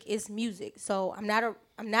music, it's music. So I'm not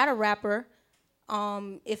a rapper.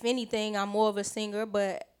 If anything, I'm more of a singer,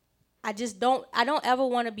 but I don't ever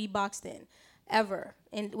want to be boxed in, ever.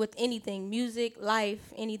 And with anything, music,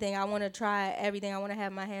 life, anything, I want to try everything. I want to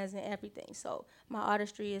have my hands in everything. So my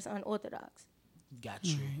artistry is unorthodox. Got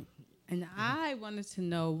you. Right. And I wanted to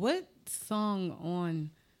know what song on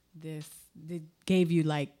this gave you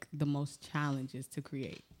like the most challenges to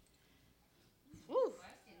create?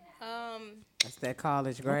 That's that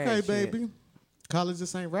college grad Okay, shit. baby. College of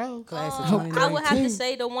St. Rose. Class of I would have to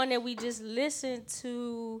say the one that we just listened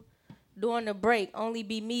to during the break, Only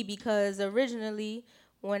Be Me, because originally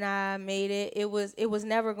when I made it, it was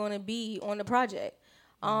never going to be on the project.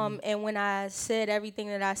 And when I said everything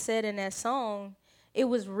that I said in that song, it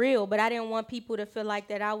was real, but I didn't want people to feel like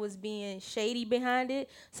that I was being shady behind it.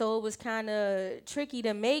 So it was kind of tricky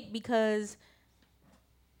to make because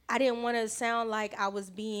I didn't want to sound like I was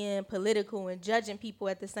being political and judging people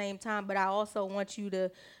at the same time, but I also want you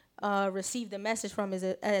to receive the message from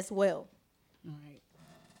it as well. All right.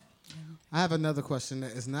 I have another question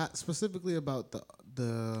that is not specifically about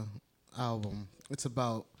the album. It's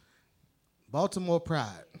about Baltimore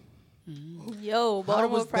Pride. Mm-hmm. Yo,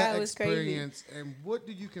 Baltimore Pride was crazy. And what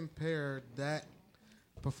do you compare that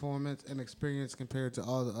performance and experience compared to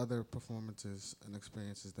all the other performances and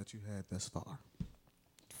experiences that you had thus far?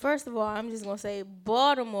 First of all, I'm just gonna say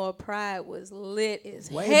Baltimore Pride was lit as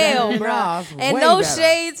Way hell, better bro. than ours. And Way no better.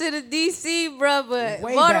 shade to the DC, bro, but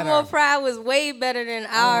Way Baltimore better. Pride was way better than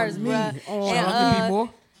ours, bro. And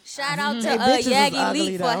shout out to Hey, bitches was Yagi ugly,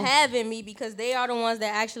 Leak for though. having me because they are the ones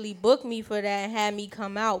that actually booked me for that and had me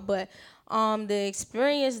come out. But the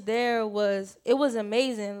experience there was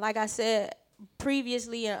amazing. Like I said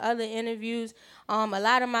previously in other interviews, a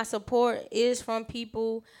lot of my support is from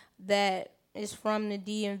people that is from the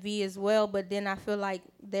DMV as well, but then I feel like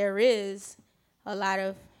there is a lot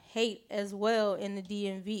of hate as well in the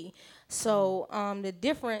DMV. So the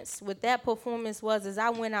difference with that performance was I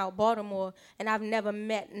went out Baltimore and I've never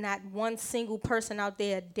met not one single person out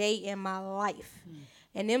there a day in my life.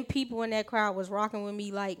 And them people in that crowd was rocking with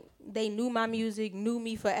me like they knew my music, knew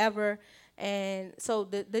me forever. And so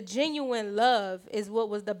the genuine love is what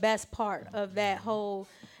was the best part of that whole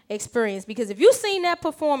experience, because if you seen that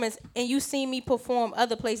performance and you seen me perform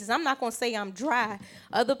other places, I'm not gonna say I'm dry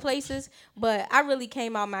other places, but I really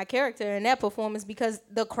came out my character in that performance because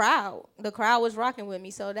the crowd was rocking with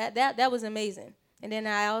me. So that was amazing. And then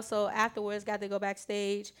I also afterwards got to go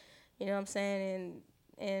backstage, you know what I'm saying,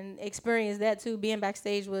 and experience that too. Being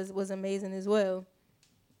backstage was amazing as well.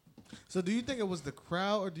 So do you think it was the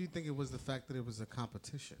crowd or do you think it was the fact that it was a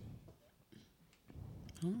competition?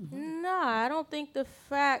 No, I don't think the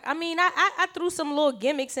fact. I mean, I threw some little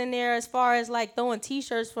gimmicks in there as far as like throwing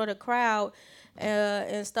T-shirts for the crowd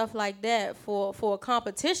and stuff like that for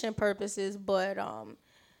competition purposes. But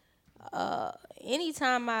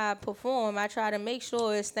anytime I perform, I try to make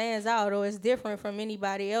sure it stands out or it's different from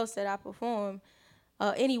anybody else that I perform,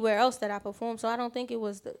 anywhere else that I perform. So I don't think it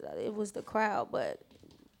was the crowd, but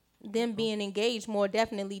them being engaged more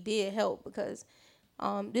definitely did help because.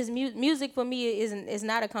 This music for me is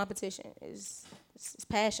not a competition. It's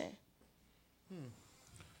passion.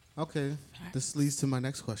 Okay, this leads to my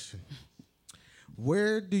next question.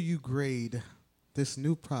 Where do you grade this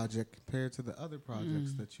new project compared to the other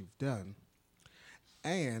projects that you've done?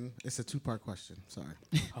 And it's a 2-part question. Sorry.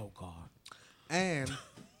 Oh God. And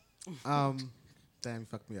damn, you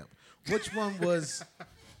fucked me up.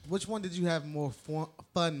 Which one did you have more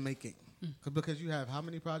fun making? Because you have how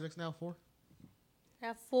many projects now? 4? I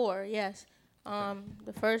have 4, yes.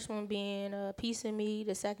 The first one being Piece of Me,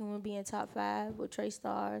 the second one being Top 5 with Trey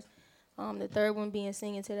Stars, the third one being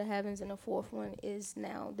Singing to the Heavens, and the fourth one is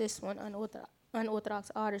now this one,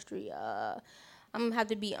 Unorthodox Artistry. I'm gonna have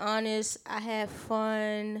to be honest, I had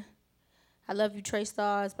fun. I love you, Trey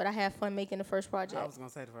Stars, but I had fun making the first project. I was gonna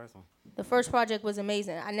say the first one. The first project was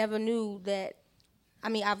amazing. I never knew that. I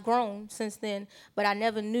mean, I've grown since then, but I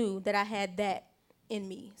never knew that I had that in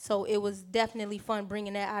me. So it was definitely fun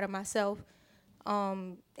bringing that out of myself.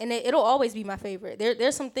 And it'll always be my favorite.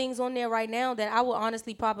 There's some things on there right now that I will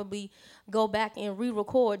honestly probably go back and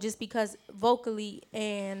re-record just because vocally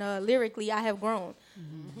and lyrically I have grown.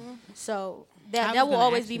 Mm-hmm. So that will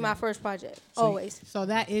always be my first project. Always. So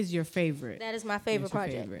that is your favorite. That is my favorite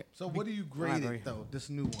project. So what do you grade it, though, this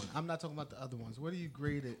new one? I'm not talking about the other ones. What do you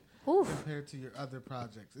grade it compared to your other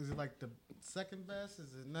projects? Is it like the second best?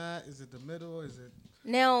 Is it not? Is it the middle? Is it...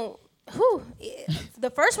 Now, the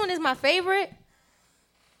first one is my favorite.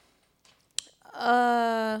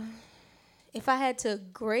 If I had to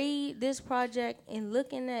grade this project and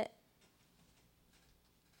looking at,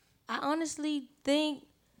 I honestly think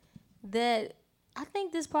that I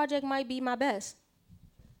think this project might be my best.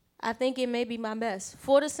 I think it may be my best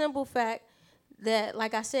for the simple fact that,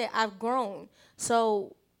 like I said, I've grown.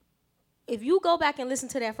 So if you go back and listen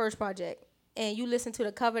to that first project and you listen to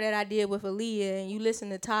the cover that I did with Aaliyah and you listen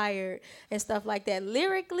to Tired and stuff like that,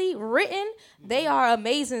 lyrically written, they are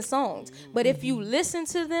amazing songs. But if you listen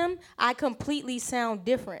to them, I completely sound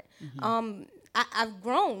different. I've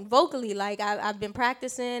grown vocally. Like I've been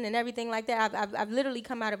practicing and everything like that. I've literally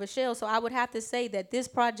come out of a shell. So I would have to say that this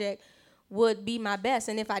project would be my best.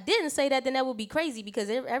 And if I didn't say that, then that would be crazy because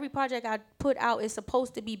every project I put out is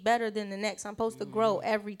supposed to be better than the next. I'm supposed to grow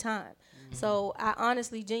every time. So I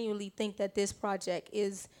honestly, genuinely think that this project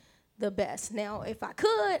is the best. Now, if I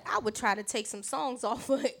could, I would try to take some songs off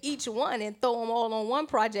of each one and throw them all on one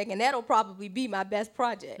project, and that'll probably be my best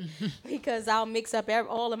project because I'll mix up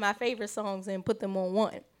all of my favorite songs and put them on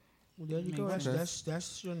one. Well, there you go. That's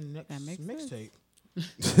your next mixtape.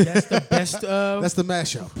 That's the best of... That's the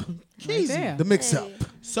mashup. Right the mix-up. Hey.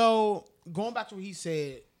 So, going back to what he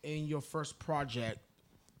said in your first project,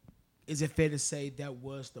 is it fair to say that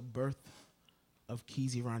was the birth of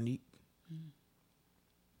Keezy Ronique?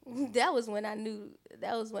 That was when I knew.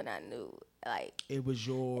 Like it was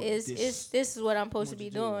your. This is what I'm supposed to be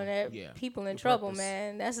doing. People in trouble, purpose.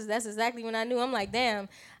 Man. That's exactly when I knew. I'm like, damn,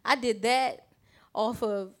 I did that off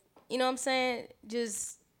of, you know what I'm saying?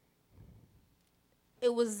 Just,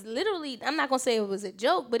 it was literally. I'm not gonna say it was a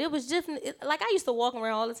joke, but it was just like I used to walk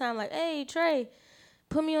around all the time, like, hey Trey,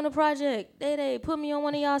 put me on a project. They put me on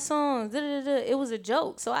one of y'all songs. It was a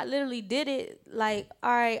joke. So I literally did it like,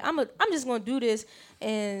 all right, I'm just gonna do this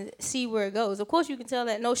and see where it goes. Of course, you can tell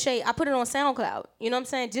that no shade. I put it on SoundCloud. You know what I'm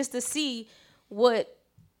saying? Just to see what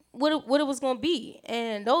it was gonna be.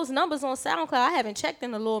 And those numbers on SoundCloud, I haven't checked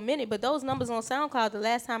in a little minute, but those numbers on SoundCloud, the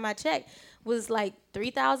last time I checked, was like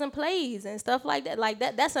 3,000 plays and stuff like that. Like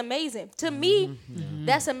that's amazing. To me,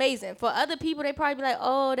 that's amazing. For other people, they probably be like,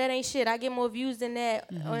 oh, that ain't shit. I get more views than that.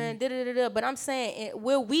 And But I'm saying,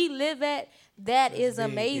 where we live at, that's is big,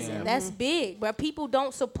 amazing. Yeah. That's big. But people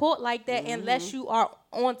don't support like that unless you are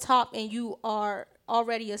on top and you are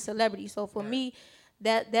already a celebrity. So for me,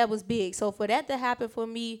 that was big. So for that to happen for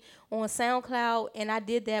me on SoundCloud, and I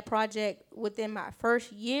did that project within my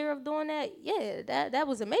first year of doing that, yeah, that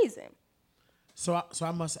was amazing. So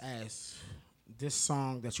I must ask, this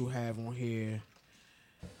song that you have on here,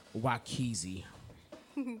 Wakizi,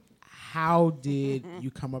 how did you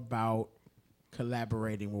come about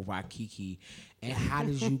collaborating with Waikiki, and how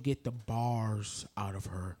did you get the bars out of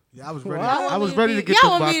her? Yeah, I was ready. I was ready to get the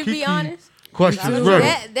Waikiki. Me to be honest? Questions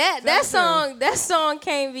ready. That song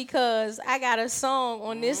came because I got a song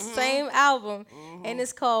on this same album, and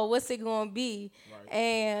it's called "What's It Gonna Be."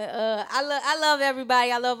 And I love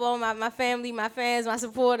everybody. I love all my family, my fans, my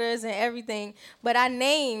supporters, and everything. But I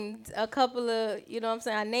named a couple of, you know what I'm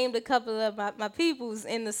saying? I named a couple of my peoples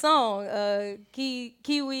in the song,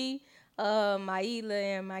 Kiwi, Maila,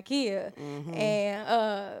 and Makia.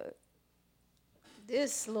 And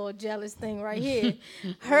this little jealous thing right here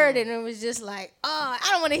heard it and was just like, oh, I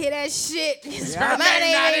don't want to hear that shit. Yeah, my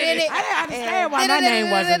name ain't in it. I didn't understand why my name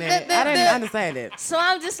wasn't in it. I didn't understand it. So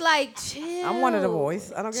I'm just like, chill. I'm one of the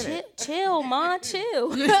boys. I don't get it. Chill, ma,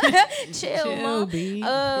 chill. Chill, ma.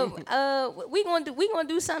 We gonna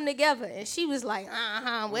do something together. And she was like,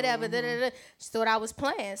 whatever. She thought I was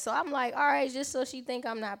playing. So I'm like, all right, just so she think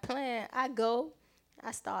I'm not playing,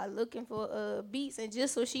 I started looking for beats, and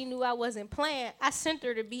just so she knew I wasn't playing, I sent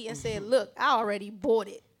her the beat and said, look, I already bought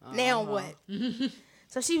it. Now what?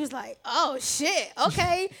 So she was like, oh shit,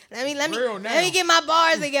 okay. Let me get my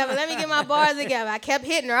bars together. I kept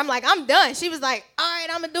hitting her. I'm like, I'm done. She was like, all right,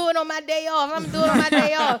 I'm gonna do it on my day off.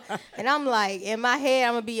 And I'm like, in my head,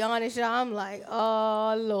 I'm gonna be honest, y'all. I'm like,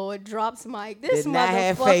 oh Lord, drops mic. This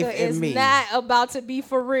motherfucker is not about to be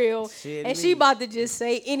for real. And she about to just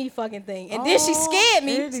say any fucking thing. And then she scared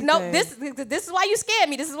me. Anything. No, this is why you scared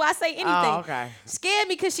me. This is why I say anything. Oh, okay. Scared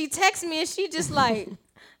me because she texted me and she just like,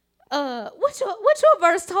 what your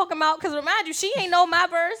verse talking about? Because remind you, she ain't know my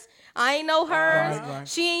verse. I ain't know hers. Right.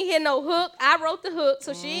 She ain't hear no hook. I wrote the hook,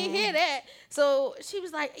 so she ain't hear that. So she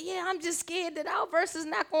was like, yeah, I'm just scared that our verse is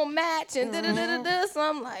not going to match. And da-da-da-da-da. So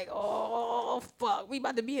I'm like, oh, fuck. We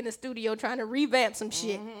about to be in the studio trying to revamp some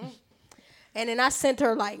shit. And then I sent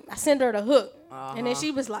her the hook. And then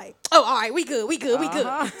she was like, oh, all right, we good.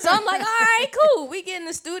 So I'm like, all right, cool. We get in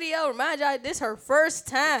the studio. Remind y'all, this her first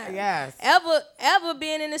time. Yes. Ever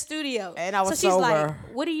been in the studio. And I was so she's sober.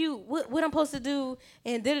 like, what I'm supposed to do?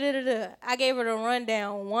 And da-da-da-da-da. I gave her the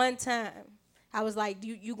rundown one time. I was like,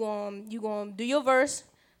 you gonna do your verse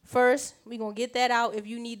first. We gonna get that out. If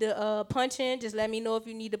you need to punch in, just let me know if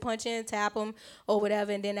you need to punch in, tap them or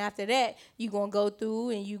whatever. And then after that, you gonna go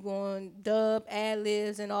through and you gonna dub,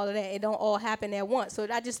 ad-libs and all of that. It don't all happen at once. So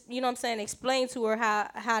I just, you know what I'm saying, explain to her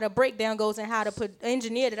how the breakdown goes and how the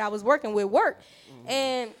engineer that I was working with worked.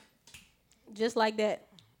 And just like that.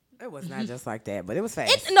 It was not just like that, but it was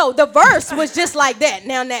fast. The verse was just like that.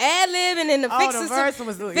 Now the ad-lib and then the fixing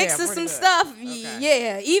some stuff. Okay.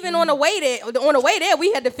 Yeah, even on the way there,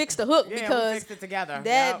 we had to fix the hook because we fixed it together.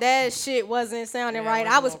 That shit wasn't sounding right.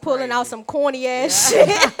 I was pulling out some corny ass shit.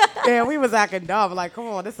 Yeah, we was acting dumb. Like, come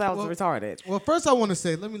on, this sounds retarded. Well, first I want to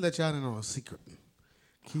say, let me let y'all in on a secret.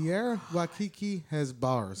 Kiara Waikiki has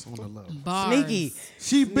bars on the low. Sneaky.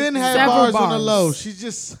 She been had bars on the low. She's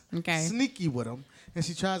just sneaky with them. And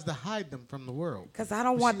she tries to hide them from the world. Because I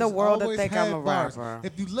don't want the world to think I'm a rapper.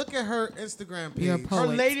 If you look at her Instagram page, her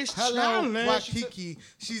latest challenge, Waikiki,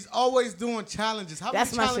 she's always doing challenges. How many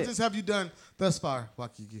challenges have you done thus far,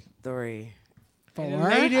 Waikiki? 3. 4. The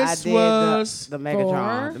latest was the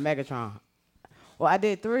Megatron. The Megatron. Well, I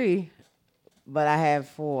did 3, but I have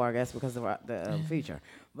 4, I guess, because of the feature.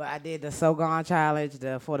 But I did the So Gone challenge,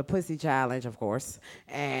 for the Pussy challenge, of course,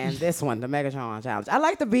 and this one, the Megatron challenge. I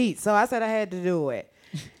like the beat, so I said I had to do it.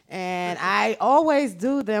 And I always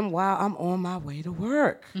do them while I'm on my way to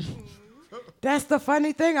work. That's the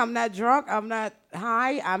funny thing. I'm not drunk. I'm not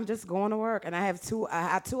high. I'm just going to work. And I have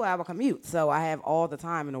 2-hour commute, so I have all the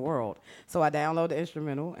time in the world. So I download the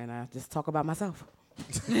instrumental, and I just talk about myself.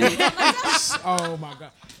 Oh, my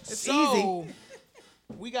God. It's easy.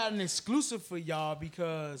 We got an exclusive for y'all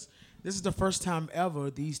because this is the first time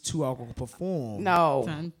ever these two are gonna perform. No,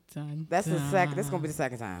 that's the second. This is gonna be the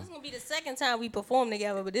second time. This is gonna be the second time we perform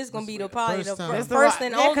together, but this is gonna be probably the time. first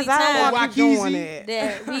and only time Waikiki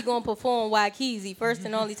that we gonna perform Waikiki. First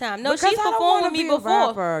and only time. No, because she's performed with me before.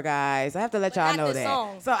 Rapper, guys, I have to let y'all know that.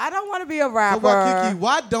 Song. So I don't want to be a rapper. So Waikiki,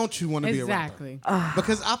 why don't you want to be a rapper? Exactly.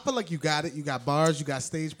 Because I feel like you got it. You got bars. You got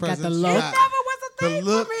stage presence. Got the look. The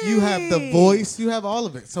look, you have the voice, you have all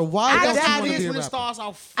of it. So why don't you want to be a rapper?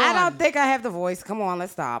 I don't think I have the voice. Come on,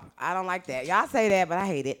 let's stop. I don't like that. Y'all say that, but I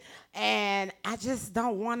hate it. And I just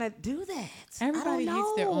don't want to do that. Everybody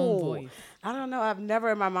hates their own voice. I don't know. I've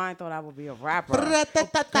never in my mind thought I would be a rapper.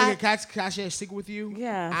 Can I share a secret with you?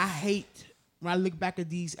 Yeah. I hate, when I look back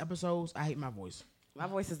at these episodes, I hate my voice. My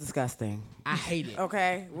voice is disgusting. I hate it.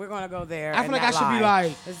 Okay, we're gonna go there. I feel like I should be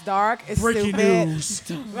like, it's dark, it's breaking stupid. news.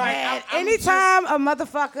 Like, anytime a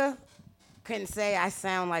motherfucker can say I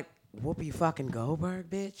sound like Whoopi fucking Goldberg,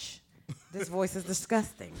 bitch, this voice is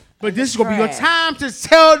disgusting. But this is gonna be your time to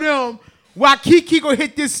tell them Waikiki gonna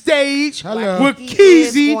hit this stage with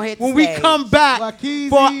Keezy when we come back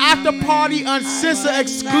for after party uncensored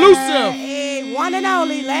exclusive. Hey, one and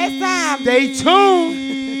only, last time. Stay tuned.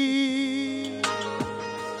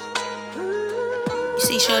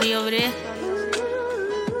 See shorty over there?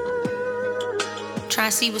 Try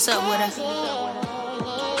to see what's up with her.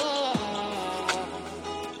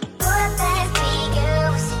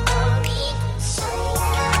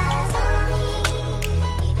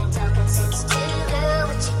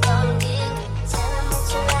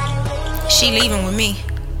 she leaving with me.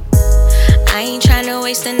 I ain't tryna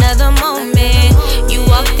waste another moment. You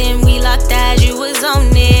walked in, we locked eyes, you was on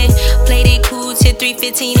it. Played it cool till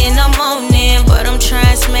 3:15 in the morning. But I'm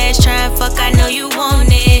trying smash, trying fuck, I know you want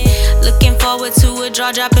it. Looking forward to a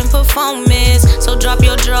jaw-dropping performance. So drop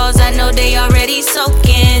your drawers, I know they already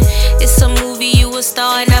soaking. It's a movie, you a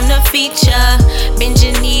star and I'm the feature. Bend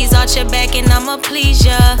your knees, arch your back and I'ma please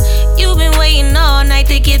ya. You've been waiting all night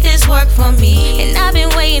to get this work for me. And I've been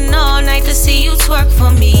waiting all night to see you twerk for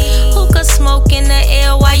me. Hookah smoke in the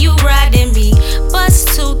air while you riding me. Bust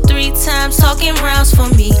 2-3 times talking rounds for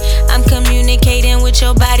me. I'm communicating with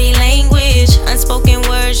your body language. Unspoken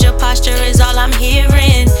words, your posture is all I'm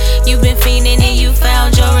hearing. You've been fiending and you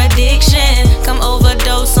found your addiction. Come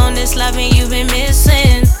overdose on this loving you've been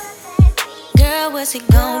missing. Girl, what's it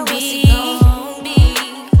gon' be?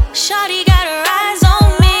 Shawty got her eyes on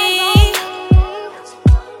me.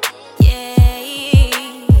 Yeah.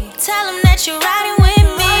 Tell him that you're riding with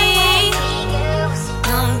me.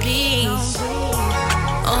 Gon' be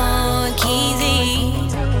on Keezy.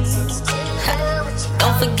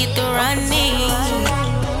 Don't forget the running.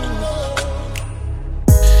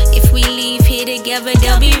 If we leave here together,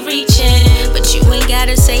 they'll be reaching. But you ain't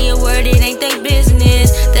gotta say a word, it ain't their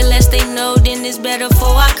business. The less they know, then it's better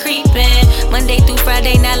for I creep in. Monday through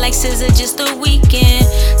Friday, not like scissor, just a weekend.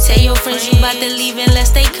 Tell your friends you about to leave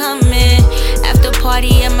unless they coming. After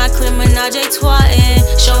party at my crib, Menage a twatting.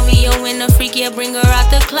 Show me your winner freak, yeah, bring her out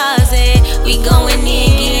the closet. We going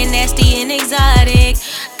in, getting nasty and exotic.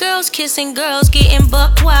 Girls kissing girls, getting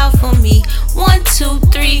buck wild for me. 1, 2,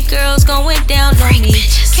 3, girls going down on me.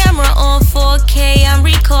 Camera on 4K, I'm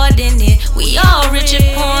recording it. We all rich at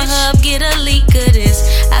Pornhub, get a leak of this.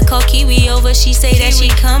 I call Kiwi over, she say that she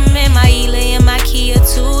coming. My Ela and my Kia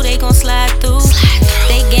too, they gon' slide through.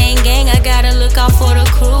 They gang, I gotta look out for the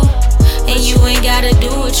crew. And you ain't gotta do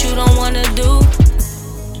what you don't wanna do.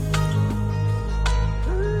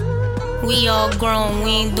 We all grown,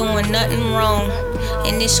 we ain't doing nothing wrong.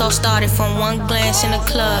 And this all started from one glance in the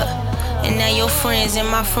club. And now your friends and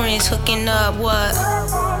my friends hooking up, what?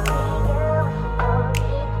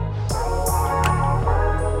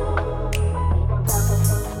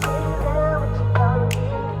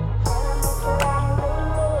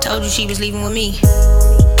 Told you she was leaving with me.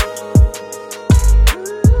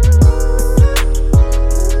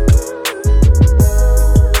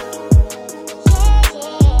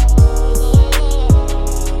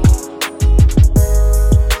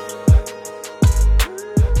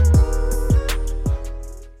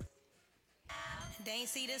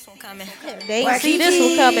 They ain't see this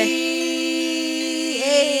one coming.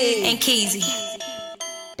 And Keezy.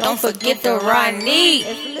 Don't forget the Ronnie.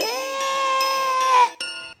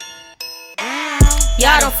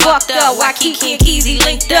 Y'all done fucked up. Why Kiki and Keezy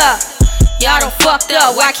linked up? Y'all done fucked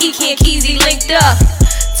up. Why Kiki and Keezy linked up?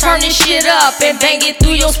 Turn this shit up and bang it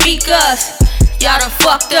through your speakers. Y'all done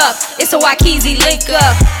fucked up. It's a Waikiki link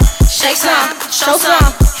up. Shake some, show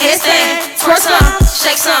some, headstand, twerk some.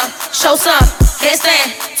 Shake some, show some,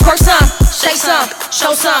 headstand, twerk some. Shake some,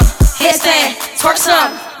 show some, headstand, twerk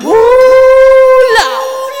some. Woo, Lord.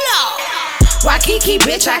 Waikiki,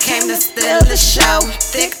 bitch, I came to steal the show.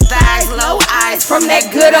 Thick thighs, low eyes from that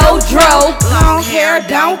good old dro. Long hair,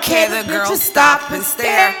 don't care, the girls stop and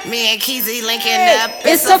stare. Me and Keezy linking up,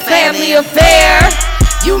 it's a family affair.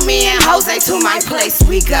 You, me, and Jose to my place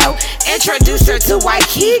we go. Introduce her to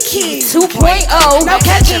Waikiki 2.0. No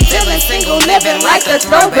catching feelings, single living like a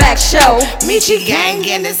throwback show. Michi gang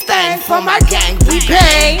in this thing, for my gang we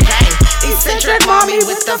bang. Eccentric mommy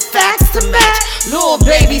with the facts to match. Lil'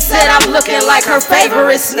 baby said I'm looking like her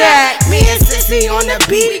favorite snack. Me and Sissy on the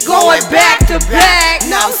beat, going back to back.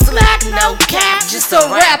 No slack, no cap, just a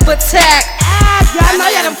rap attack. Y'all know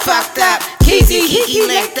y'all done fucked up. Keezy, Kiki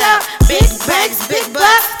linked up. Big bags, big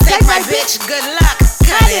butt. Take my bitch, good luck.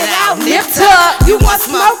 Cut it out, nipped up. You want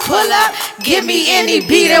smoke, pull up. Give me any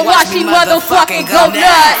beat and watch me motherfucking go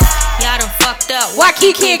nuts. Y'all done fucked up. Why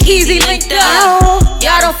Kiki and Keezy linked up?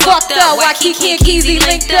 Y'all done fucked up. Why Kiki and Keezy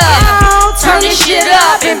linked up? Turn this shit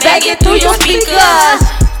up and bang it through your speakers.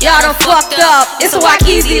 Y'all done fucked up. It's a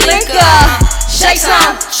Waikiki link up. Shake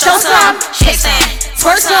some, show some, headstand,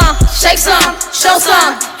 twerk some, shake some, show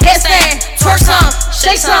some, headstand, twerk some,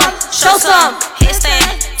 shake some, show some,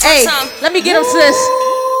 headstand, twerk some. Let me get him, sis.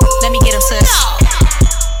 Let me get him, sis.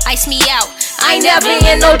 Ice me out. I ain't never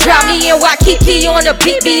in no drop. Me and Waikiki on the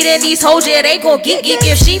beat, beating these hoes, yeah, they gon' geek.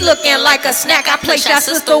 If she looking like a snack, I play shot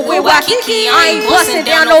sister with Waikiki. I ain't bustin'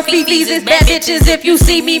 down no fifis, it's bad bitches. If you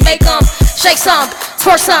see me, make them shake some,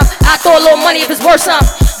 twerk some. I throw a little money if it's worth some.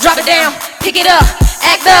 Drop it down, pick it up,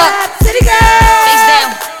 act up. City girl, face down,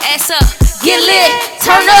 ass up, get lit.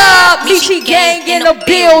 Turn up, Michi gang in the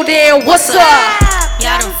building. What's up?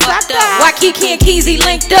 Y'all done fucked up. Waikiki and Keezy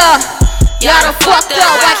linked up. Y'all done fucked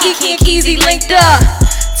up. Waikiki and Keezy linked up.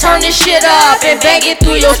 Turn this shit up and bang it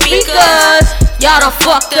through your speakers. Y'all done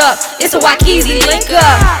fucked up. It's a Waikiki link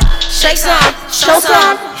up. Shake some, show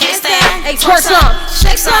some, headstand, hey, twerk some.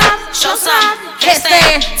 Shake some, show some,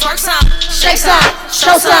 headstand, twerk some. Shake some,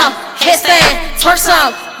 show some, headstand, twerk some.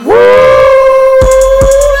 Woo,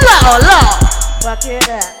 Lord, Lord. Fuck it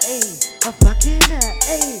up, ayy. Oh, fuck it up,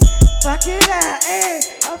 ayy. Fuck it up, ayy.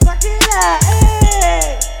 Oh, fuck it up,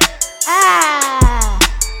 ayy.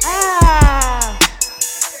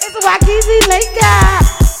 It's a Waikiki link up.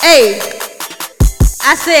 Hey,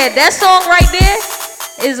 I said that song right there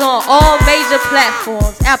is on all major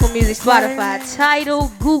platforms: Apple Music, Spotify,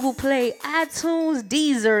 Tidal, Google Play, iTunes,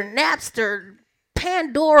 Deezer, Napster,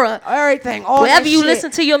 Pandora, everything. All wherever you shit. listen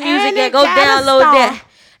to your music, And that go download stop. that.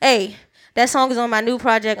 Hey, that song is on my new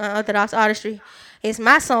project, Unorthodox Artistry. It's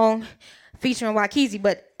my song featuring Waikiki,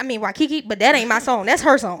 but that ain't my song. That's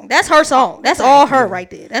her song. That's her song. That's all her right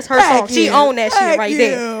there. That's her song. She own that shit right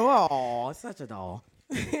there. Oh, such a doll.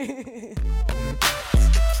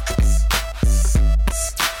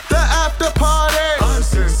 The after party,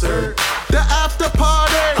 uncensored. The after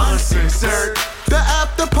party, uncensored. The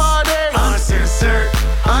after party, uncensored.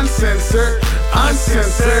 Uncensored,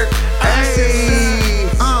 uncensored. Hey,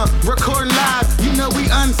 recording live, you know we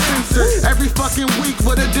uncensored. Every fucking week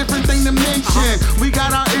with a different thing to mention. We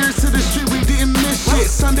got our ears to the street, we didn't miss shit.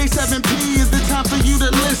 Sunday 7p is the time for you to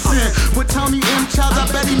listen. With Tony M. Childs, I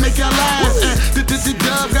bet he make y'all laugh. And the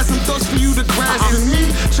Dub got some thoughts for you to grasp. And me,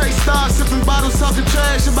 Trey Star, sipping bottles, talking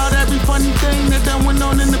trash about every funny thing that done went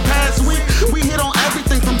on in the past week. We hit on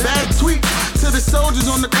everything from bad tweets to the soldiers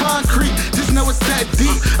on the concrete. Just know it's that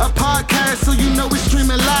deep. A podcast, so you know we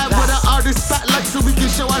streaming live with an artist spotlight, so we can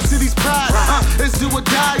show our city's pride. Let's do or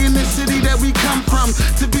die in the city that we come from.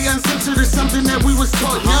 To be uncensored is something that we was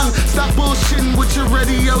taught young. Stop bullshitting with your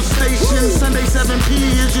radio station. Sunday 7p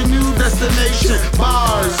is your new destination.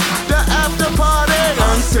 Bars, the after party,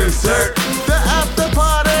 uncensored. The after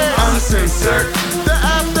party, uncensored. The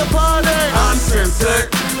after party,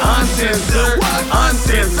 uncensored. Uncensored,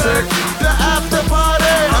 uncensored. The after party,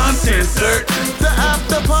 uncensored. The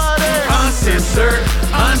after party, uncensored.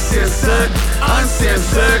 Uncensored,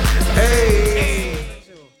 uncensored. Hey.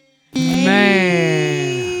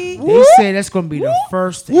 Man, they say that's gonna be the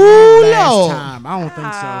first and last time. I don't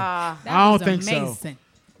think so. I don't think so.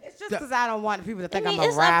 It's just because I don't want people to think I'm a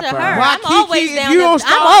It's up rapper. to her. I'm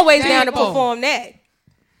always down to perform that.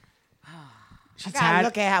 I gotta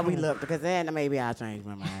look at how we look because then maybe I'll change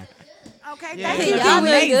my mind. Okay, Yeah. thank you. Y'all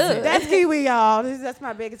look good. That's Kiwi, y'all. That's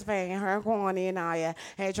my biggest fan. Her and Corny and all, yeah.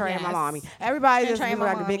 Hey, Trey and my Yes. mommy. Everybody Hey, just Trey and like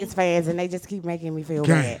my the mommy. biggest fans, and they just keep making me feel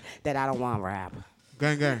Gang. bad that I don't want to rap.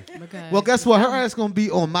 Gang, gang. Okay. Well, guess what? Her ass gonna be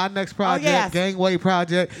on my next project, yes. Gangway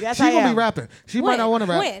project. Yes, she I gonna am. be rapping. She might not want to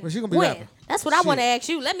rap, When? but she gonna be When? rapping. That's what I Shit. want to ask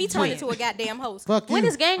you. Let me turn When? into a goddamn host. Fuck When you.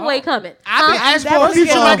 is Gangway coming? I've been asking that for was a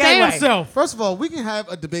feature good my on damn Gangway. self. First of all, we can have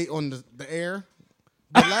a debate on the air.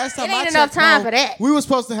 The last time It ain't I enough checked time home, for that. we were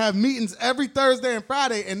supposed to have meetings every Thursday and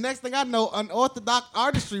Friday, and next thing I know, Unorthodox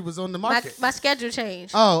Artistry was on the market. My schedule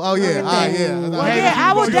changed. Oh yeah, yeah. Well, yeah,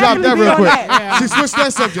 I will She dropped definitely that be real on quick. that. She switched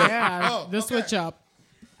that subject. Yeah, Oh, the switch up.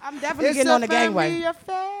 I'm definitely It's getting a on the family Gangway.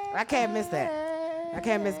 affair. I can't miss that. I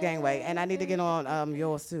can't miss Gangway, and I need to get on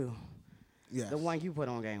yours too. Yes. The one you put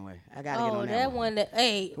on Gangway. I gotta get Oh, on that one.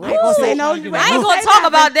 Hey, We ain't gonna say no. I ain't gonna talk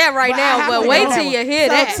about that right now, but wait till you hear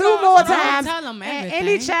that. So 2 more Don't times. tell 'em And everything.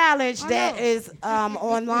 any challenge that is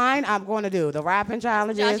online, I'm going to do. The rapping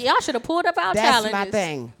challenges. Y'all should have pulled up our That's challenges. my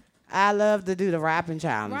thing. I love to do the rapping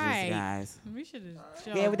challenges, Right. guys. We should have.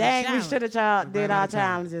 Yeah, we should have did our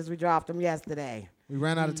challenges. We dropped them yesterday. We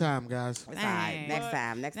ran out of time, guys. It's all right. Next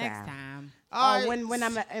time. Next time. All right. When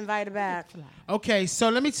I'm invited back. Okay, so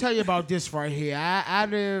let me tell you about this right here.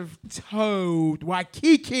 I'd have told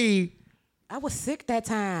Waikiki I was sick that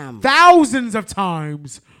time. thousands of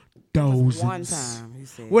times. Dozens. One time, he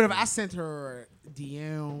said. What if I sent her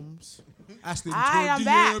DMs? I slid into her I'm DMs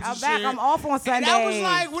back. and I'm back. shit. I'm off on Sunday. And I was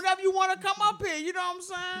like, whenever you want to come up here, you know what I'm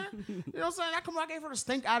saying? You know what I'm saying? I gave her the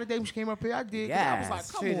stink out of day when she came up here. I did. 'Cause I was like,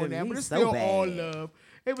 Yes, come treated on now. me But it's so still bad. all love.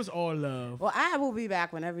 It was all love. Well, I will be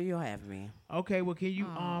back whenever you have me. Okay, well, can you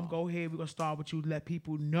go ahead? We're gonna start with you. Let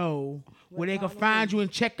people know where they can find you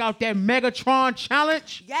and check out that Megatron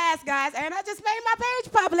challenge. Yes, guys, and I just made my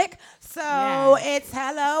page public. So it's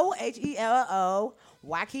hello, HELO,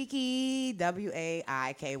 Waikiki,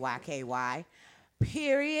 WAIKYKY,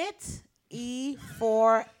 period,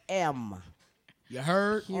 E4M. You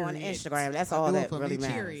heard? On Instagram. That's all do it that for really me,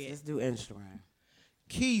 matters. period. Let's do Instagram.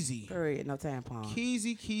 Keezy. Period. No tampon.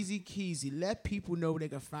 Keezy. Let people know they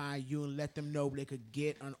can find you and let them know they could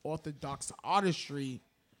get unorthodox artistry.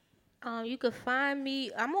 You could find me.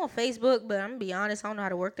 I'm on Facebook, but I'm gonna be honest. I don't know how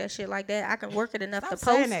to work that shit like that. I can work it enough to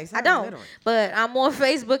saying post. that. I don't. Literally. But I'm on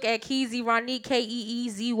Facebook at Keezy Ronique,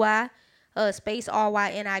 Keezy, space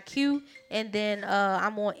RYNIQ, and then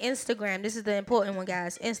I'm on Instagram. This is the important one,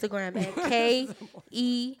 guys. Instagram at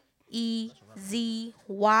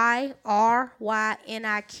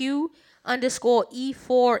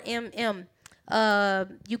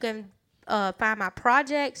KEEZYRYNIQ_E4MM. You can find my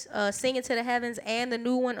projects, Singing to the Heavens, and the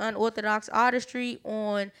new one, Unorthodox Artistry,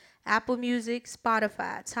 on Apple Music,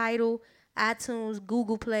 Spotify, Tidal, iTunes,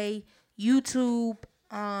 Google Play, YouTube,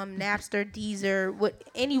 Napster, Deezer,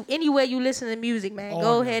 anywhere you listen to music, man.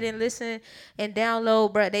 Go ahead and listen and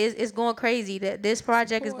download, bro. It's going crazy. This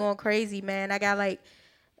project is going crazy, man. I got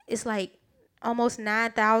it's almost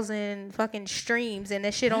 9,000 fucking streams, and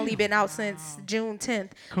that shit only been out since June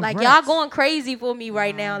 10th. Congrats. Like, y'all going crazy for me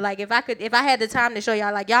right now. Like, if I had the time to show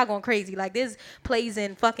y'all, like, y'all going crazy. Like, this plays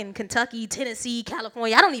in fucking Kentucky, Tennessee,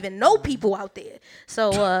 California. I don't even know people out there.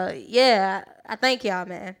 So, yeah, I thank y'all,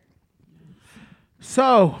 man.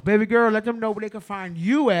 So, baby girl, let them know where they can find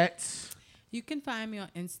you at. You can find me on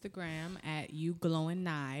Instagram at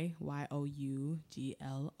YouGlowingNye,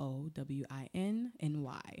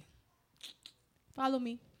 YOUGLOWINNY. Follow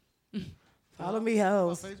me. Follow me,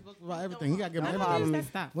 hoes. Facebook, about everything. You gotta give me Follow everything. me.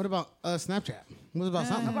 Stop. What about Snapchat? What about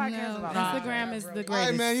something? Nobody cares about that. Instagram is the greatest. All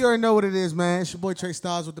right, man. You already know what it is, man. It's your boy Trey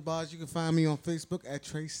Stars with the Bars. You can find me on Facebook at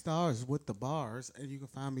Trey Stars with the Bars, and you can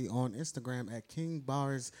find me on Instagram at King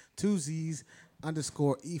Bars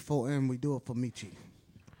 2Zs_E4M. We do it for Michi.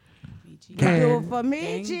 Do it for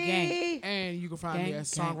Michi. Gang. And you can find me Gang,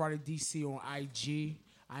 at gang. Songwriter DC on IG.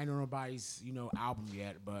 I ain't know nobody's, album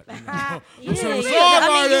yet, but You you want to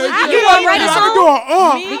write a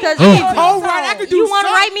song? Because I can do you want to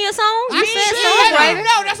something. write me a song? You said songwriter.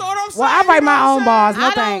 No, that's all I'm saying. Well, I write my own bars. No I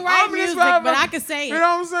don't thanks. write music, but I can say You it. know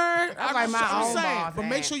what I'm saying? I write my own bars, But man.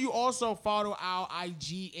 make sure you also follow our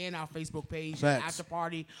IG and our Facebook page, Facts. After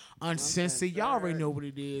Party Uncensored. Y'all already know what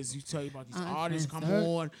it is. You tell you about these artists. Come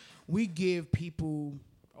on. We give people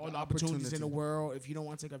all the opportunities in the world. If you don't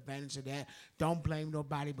want to take advantage of that, don't blame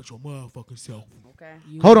nobody but your motherfucking self. Okay.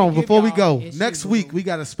 Hold on, give before we y'all go, issues next to week do. we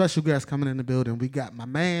got a special guest coming in the building. We got my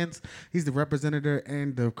man's. He's the representative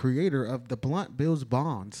and the creator of the Blunt Bills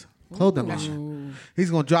Bonds clothing line. He's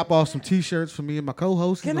gonna drop off some T-shirts for me and my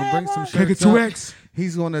co-host. He's Can gonna I bring have some one? shirts. Take it up. 2X.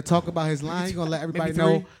 He's gonna talk about his line. He's gonna let everybody Maybe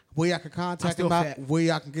know 3. where y'all can contact still him at, fat. where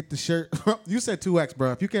y'all can get the shirt. You said 2X,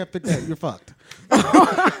 bro. If you can't fit that, you're fucked.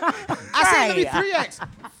 I said maybe 3X.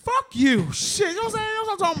 Fuck you. Shit. You know what I'm saying? You know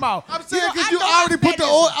what I'm talking about? I'm saying because I you know already my put the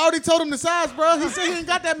fatness. already told him the size, bro. He said he ain't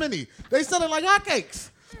got that many. They sell it like hotcakes.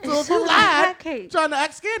 So if you lied, Hotcakes. trying to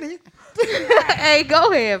act skinny. Hey,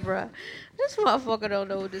 go ahead, bro. This motherfucker don't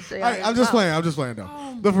know what to say. All right, I'm just playing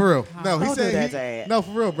though. But for real, no, he Don't do that, said Dad. no,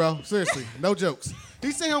 for real, bro. Seriously, no jokes.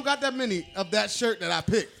 He said he don't got that many of that shirt that I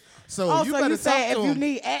picked. So Oh, you so better you talk say to if you him.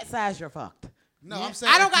 need at size, you're fucked. No, I'm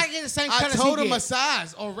saying I don't if you- gotta get the same I cut as told he him a get.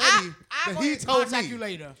 size already I'm that gonna he told contact me. you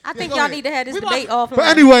later. I think go y'all ahead. need to have this We debate about- offline. But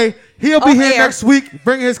anyway, he'll be Off here air. next week.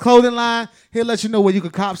 Bring his clothing line. He'll let you know where you can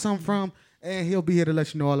cop something from. And he'll be here to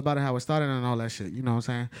let you know all about it, how it started and all that shit. You know what I'm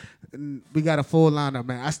saying? And we got a full lineup,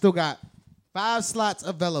 man. I still got 5 slots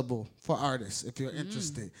available for artists if you're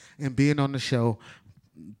interested in being on the show.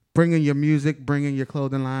 Bringing your music, bringing your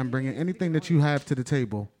clothing line, bringing anything that you have to the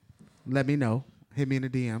table. Let me know. Hit me in the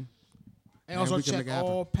DM. And also we can check make it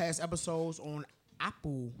happen. all past episodes on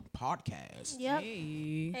Apple Podcasts. Yep.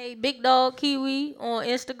 Hey. Hey, Big Dog Kiwi on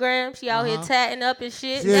Instagram. She out here tatting up and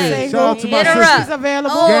shit. Yeah, Hey, shout out to my hit her sister. up. She's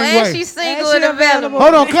available. Oh, and Gangway. she's single And and she available.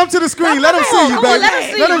 Hold on, come to the screen. Let them see you, Come on, baby. let 'em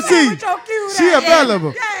see Let you. them see. With your cute She ass.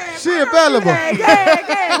 available. She available.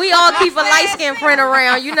 We all keep a light skinned friend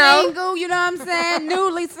around, you know. Single, you know what I'm saying?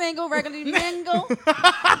 Newly single, regularly mingle.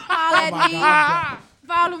 Holla at me.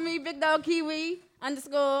 Follow me, Big Dog Kiwi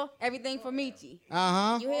 _ everything for Michi.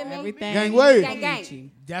 Uh-huh. You hear me? Everything. Gang wave. Gang,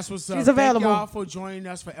 gang. That's what's up. She's Thank available. y'all for joining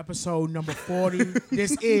us for episode number 40.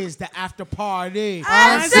 This is the After Party.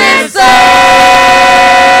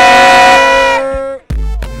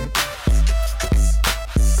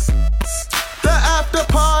 The after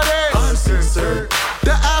party. Uncensored.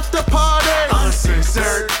 The after party.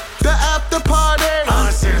 Uncensored. The after party.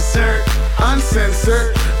 Uncensored.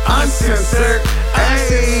 Uncensored. Uncensored.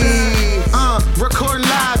 Hey. Recording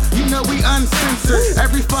live. You know we uncensored.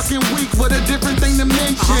 Every fucking week with a different thing to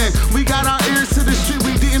mention. We got our ears to the street.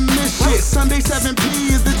 We didn't miss shit. Sunday 7 p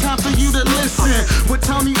is the time for you to listen. With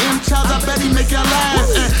Tony M. Childs, I bet he make y'all laugh.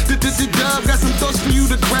 And the dub got some thoughts for you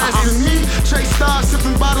to grasp. And me, Trey stars,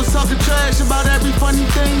 sipping bottles, talking trash about every funny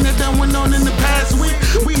thing that done went on in the past week.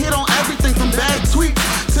 We hit on everything from bad tweets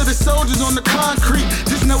to the soldiers on the concrete.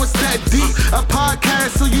 Just know it's that deep. A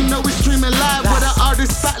podcast, so you know we streaming live with an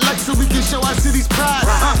artist spotlight, so we can show our city's pride.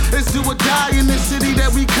 It's do or die in the city that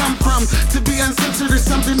we come from. To be uncensored is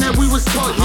something that we was taught.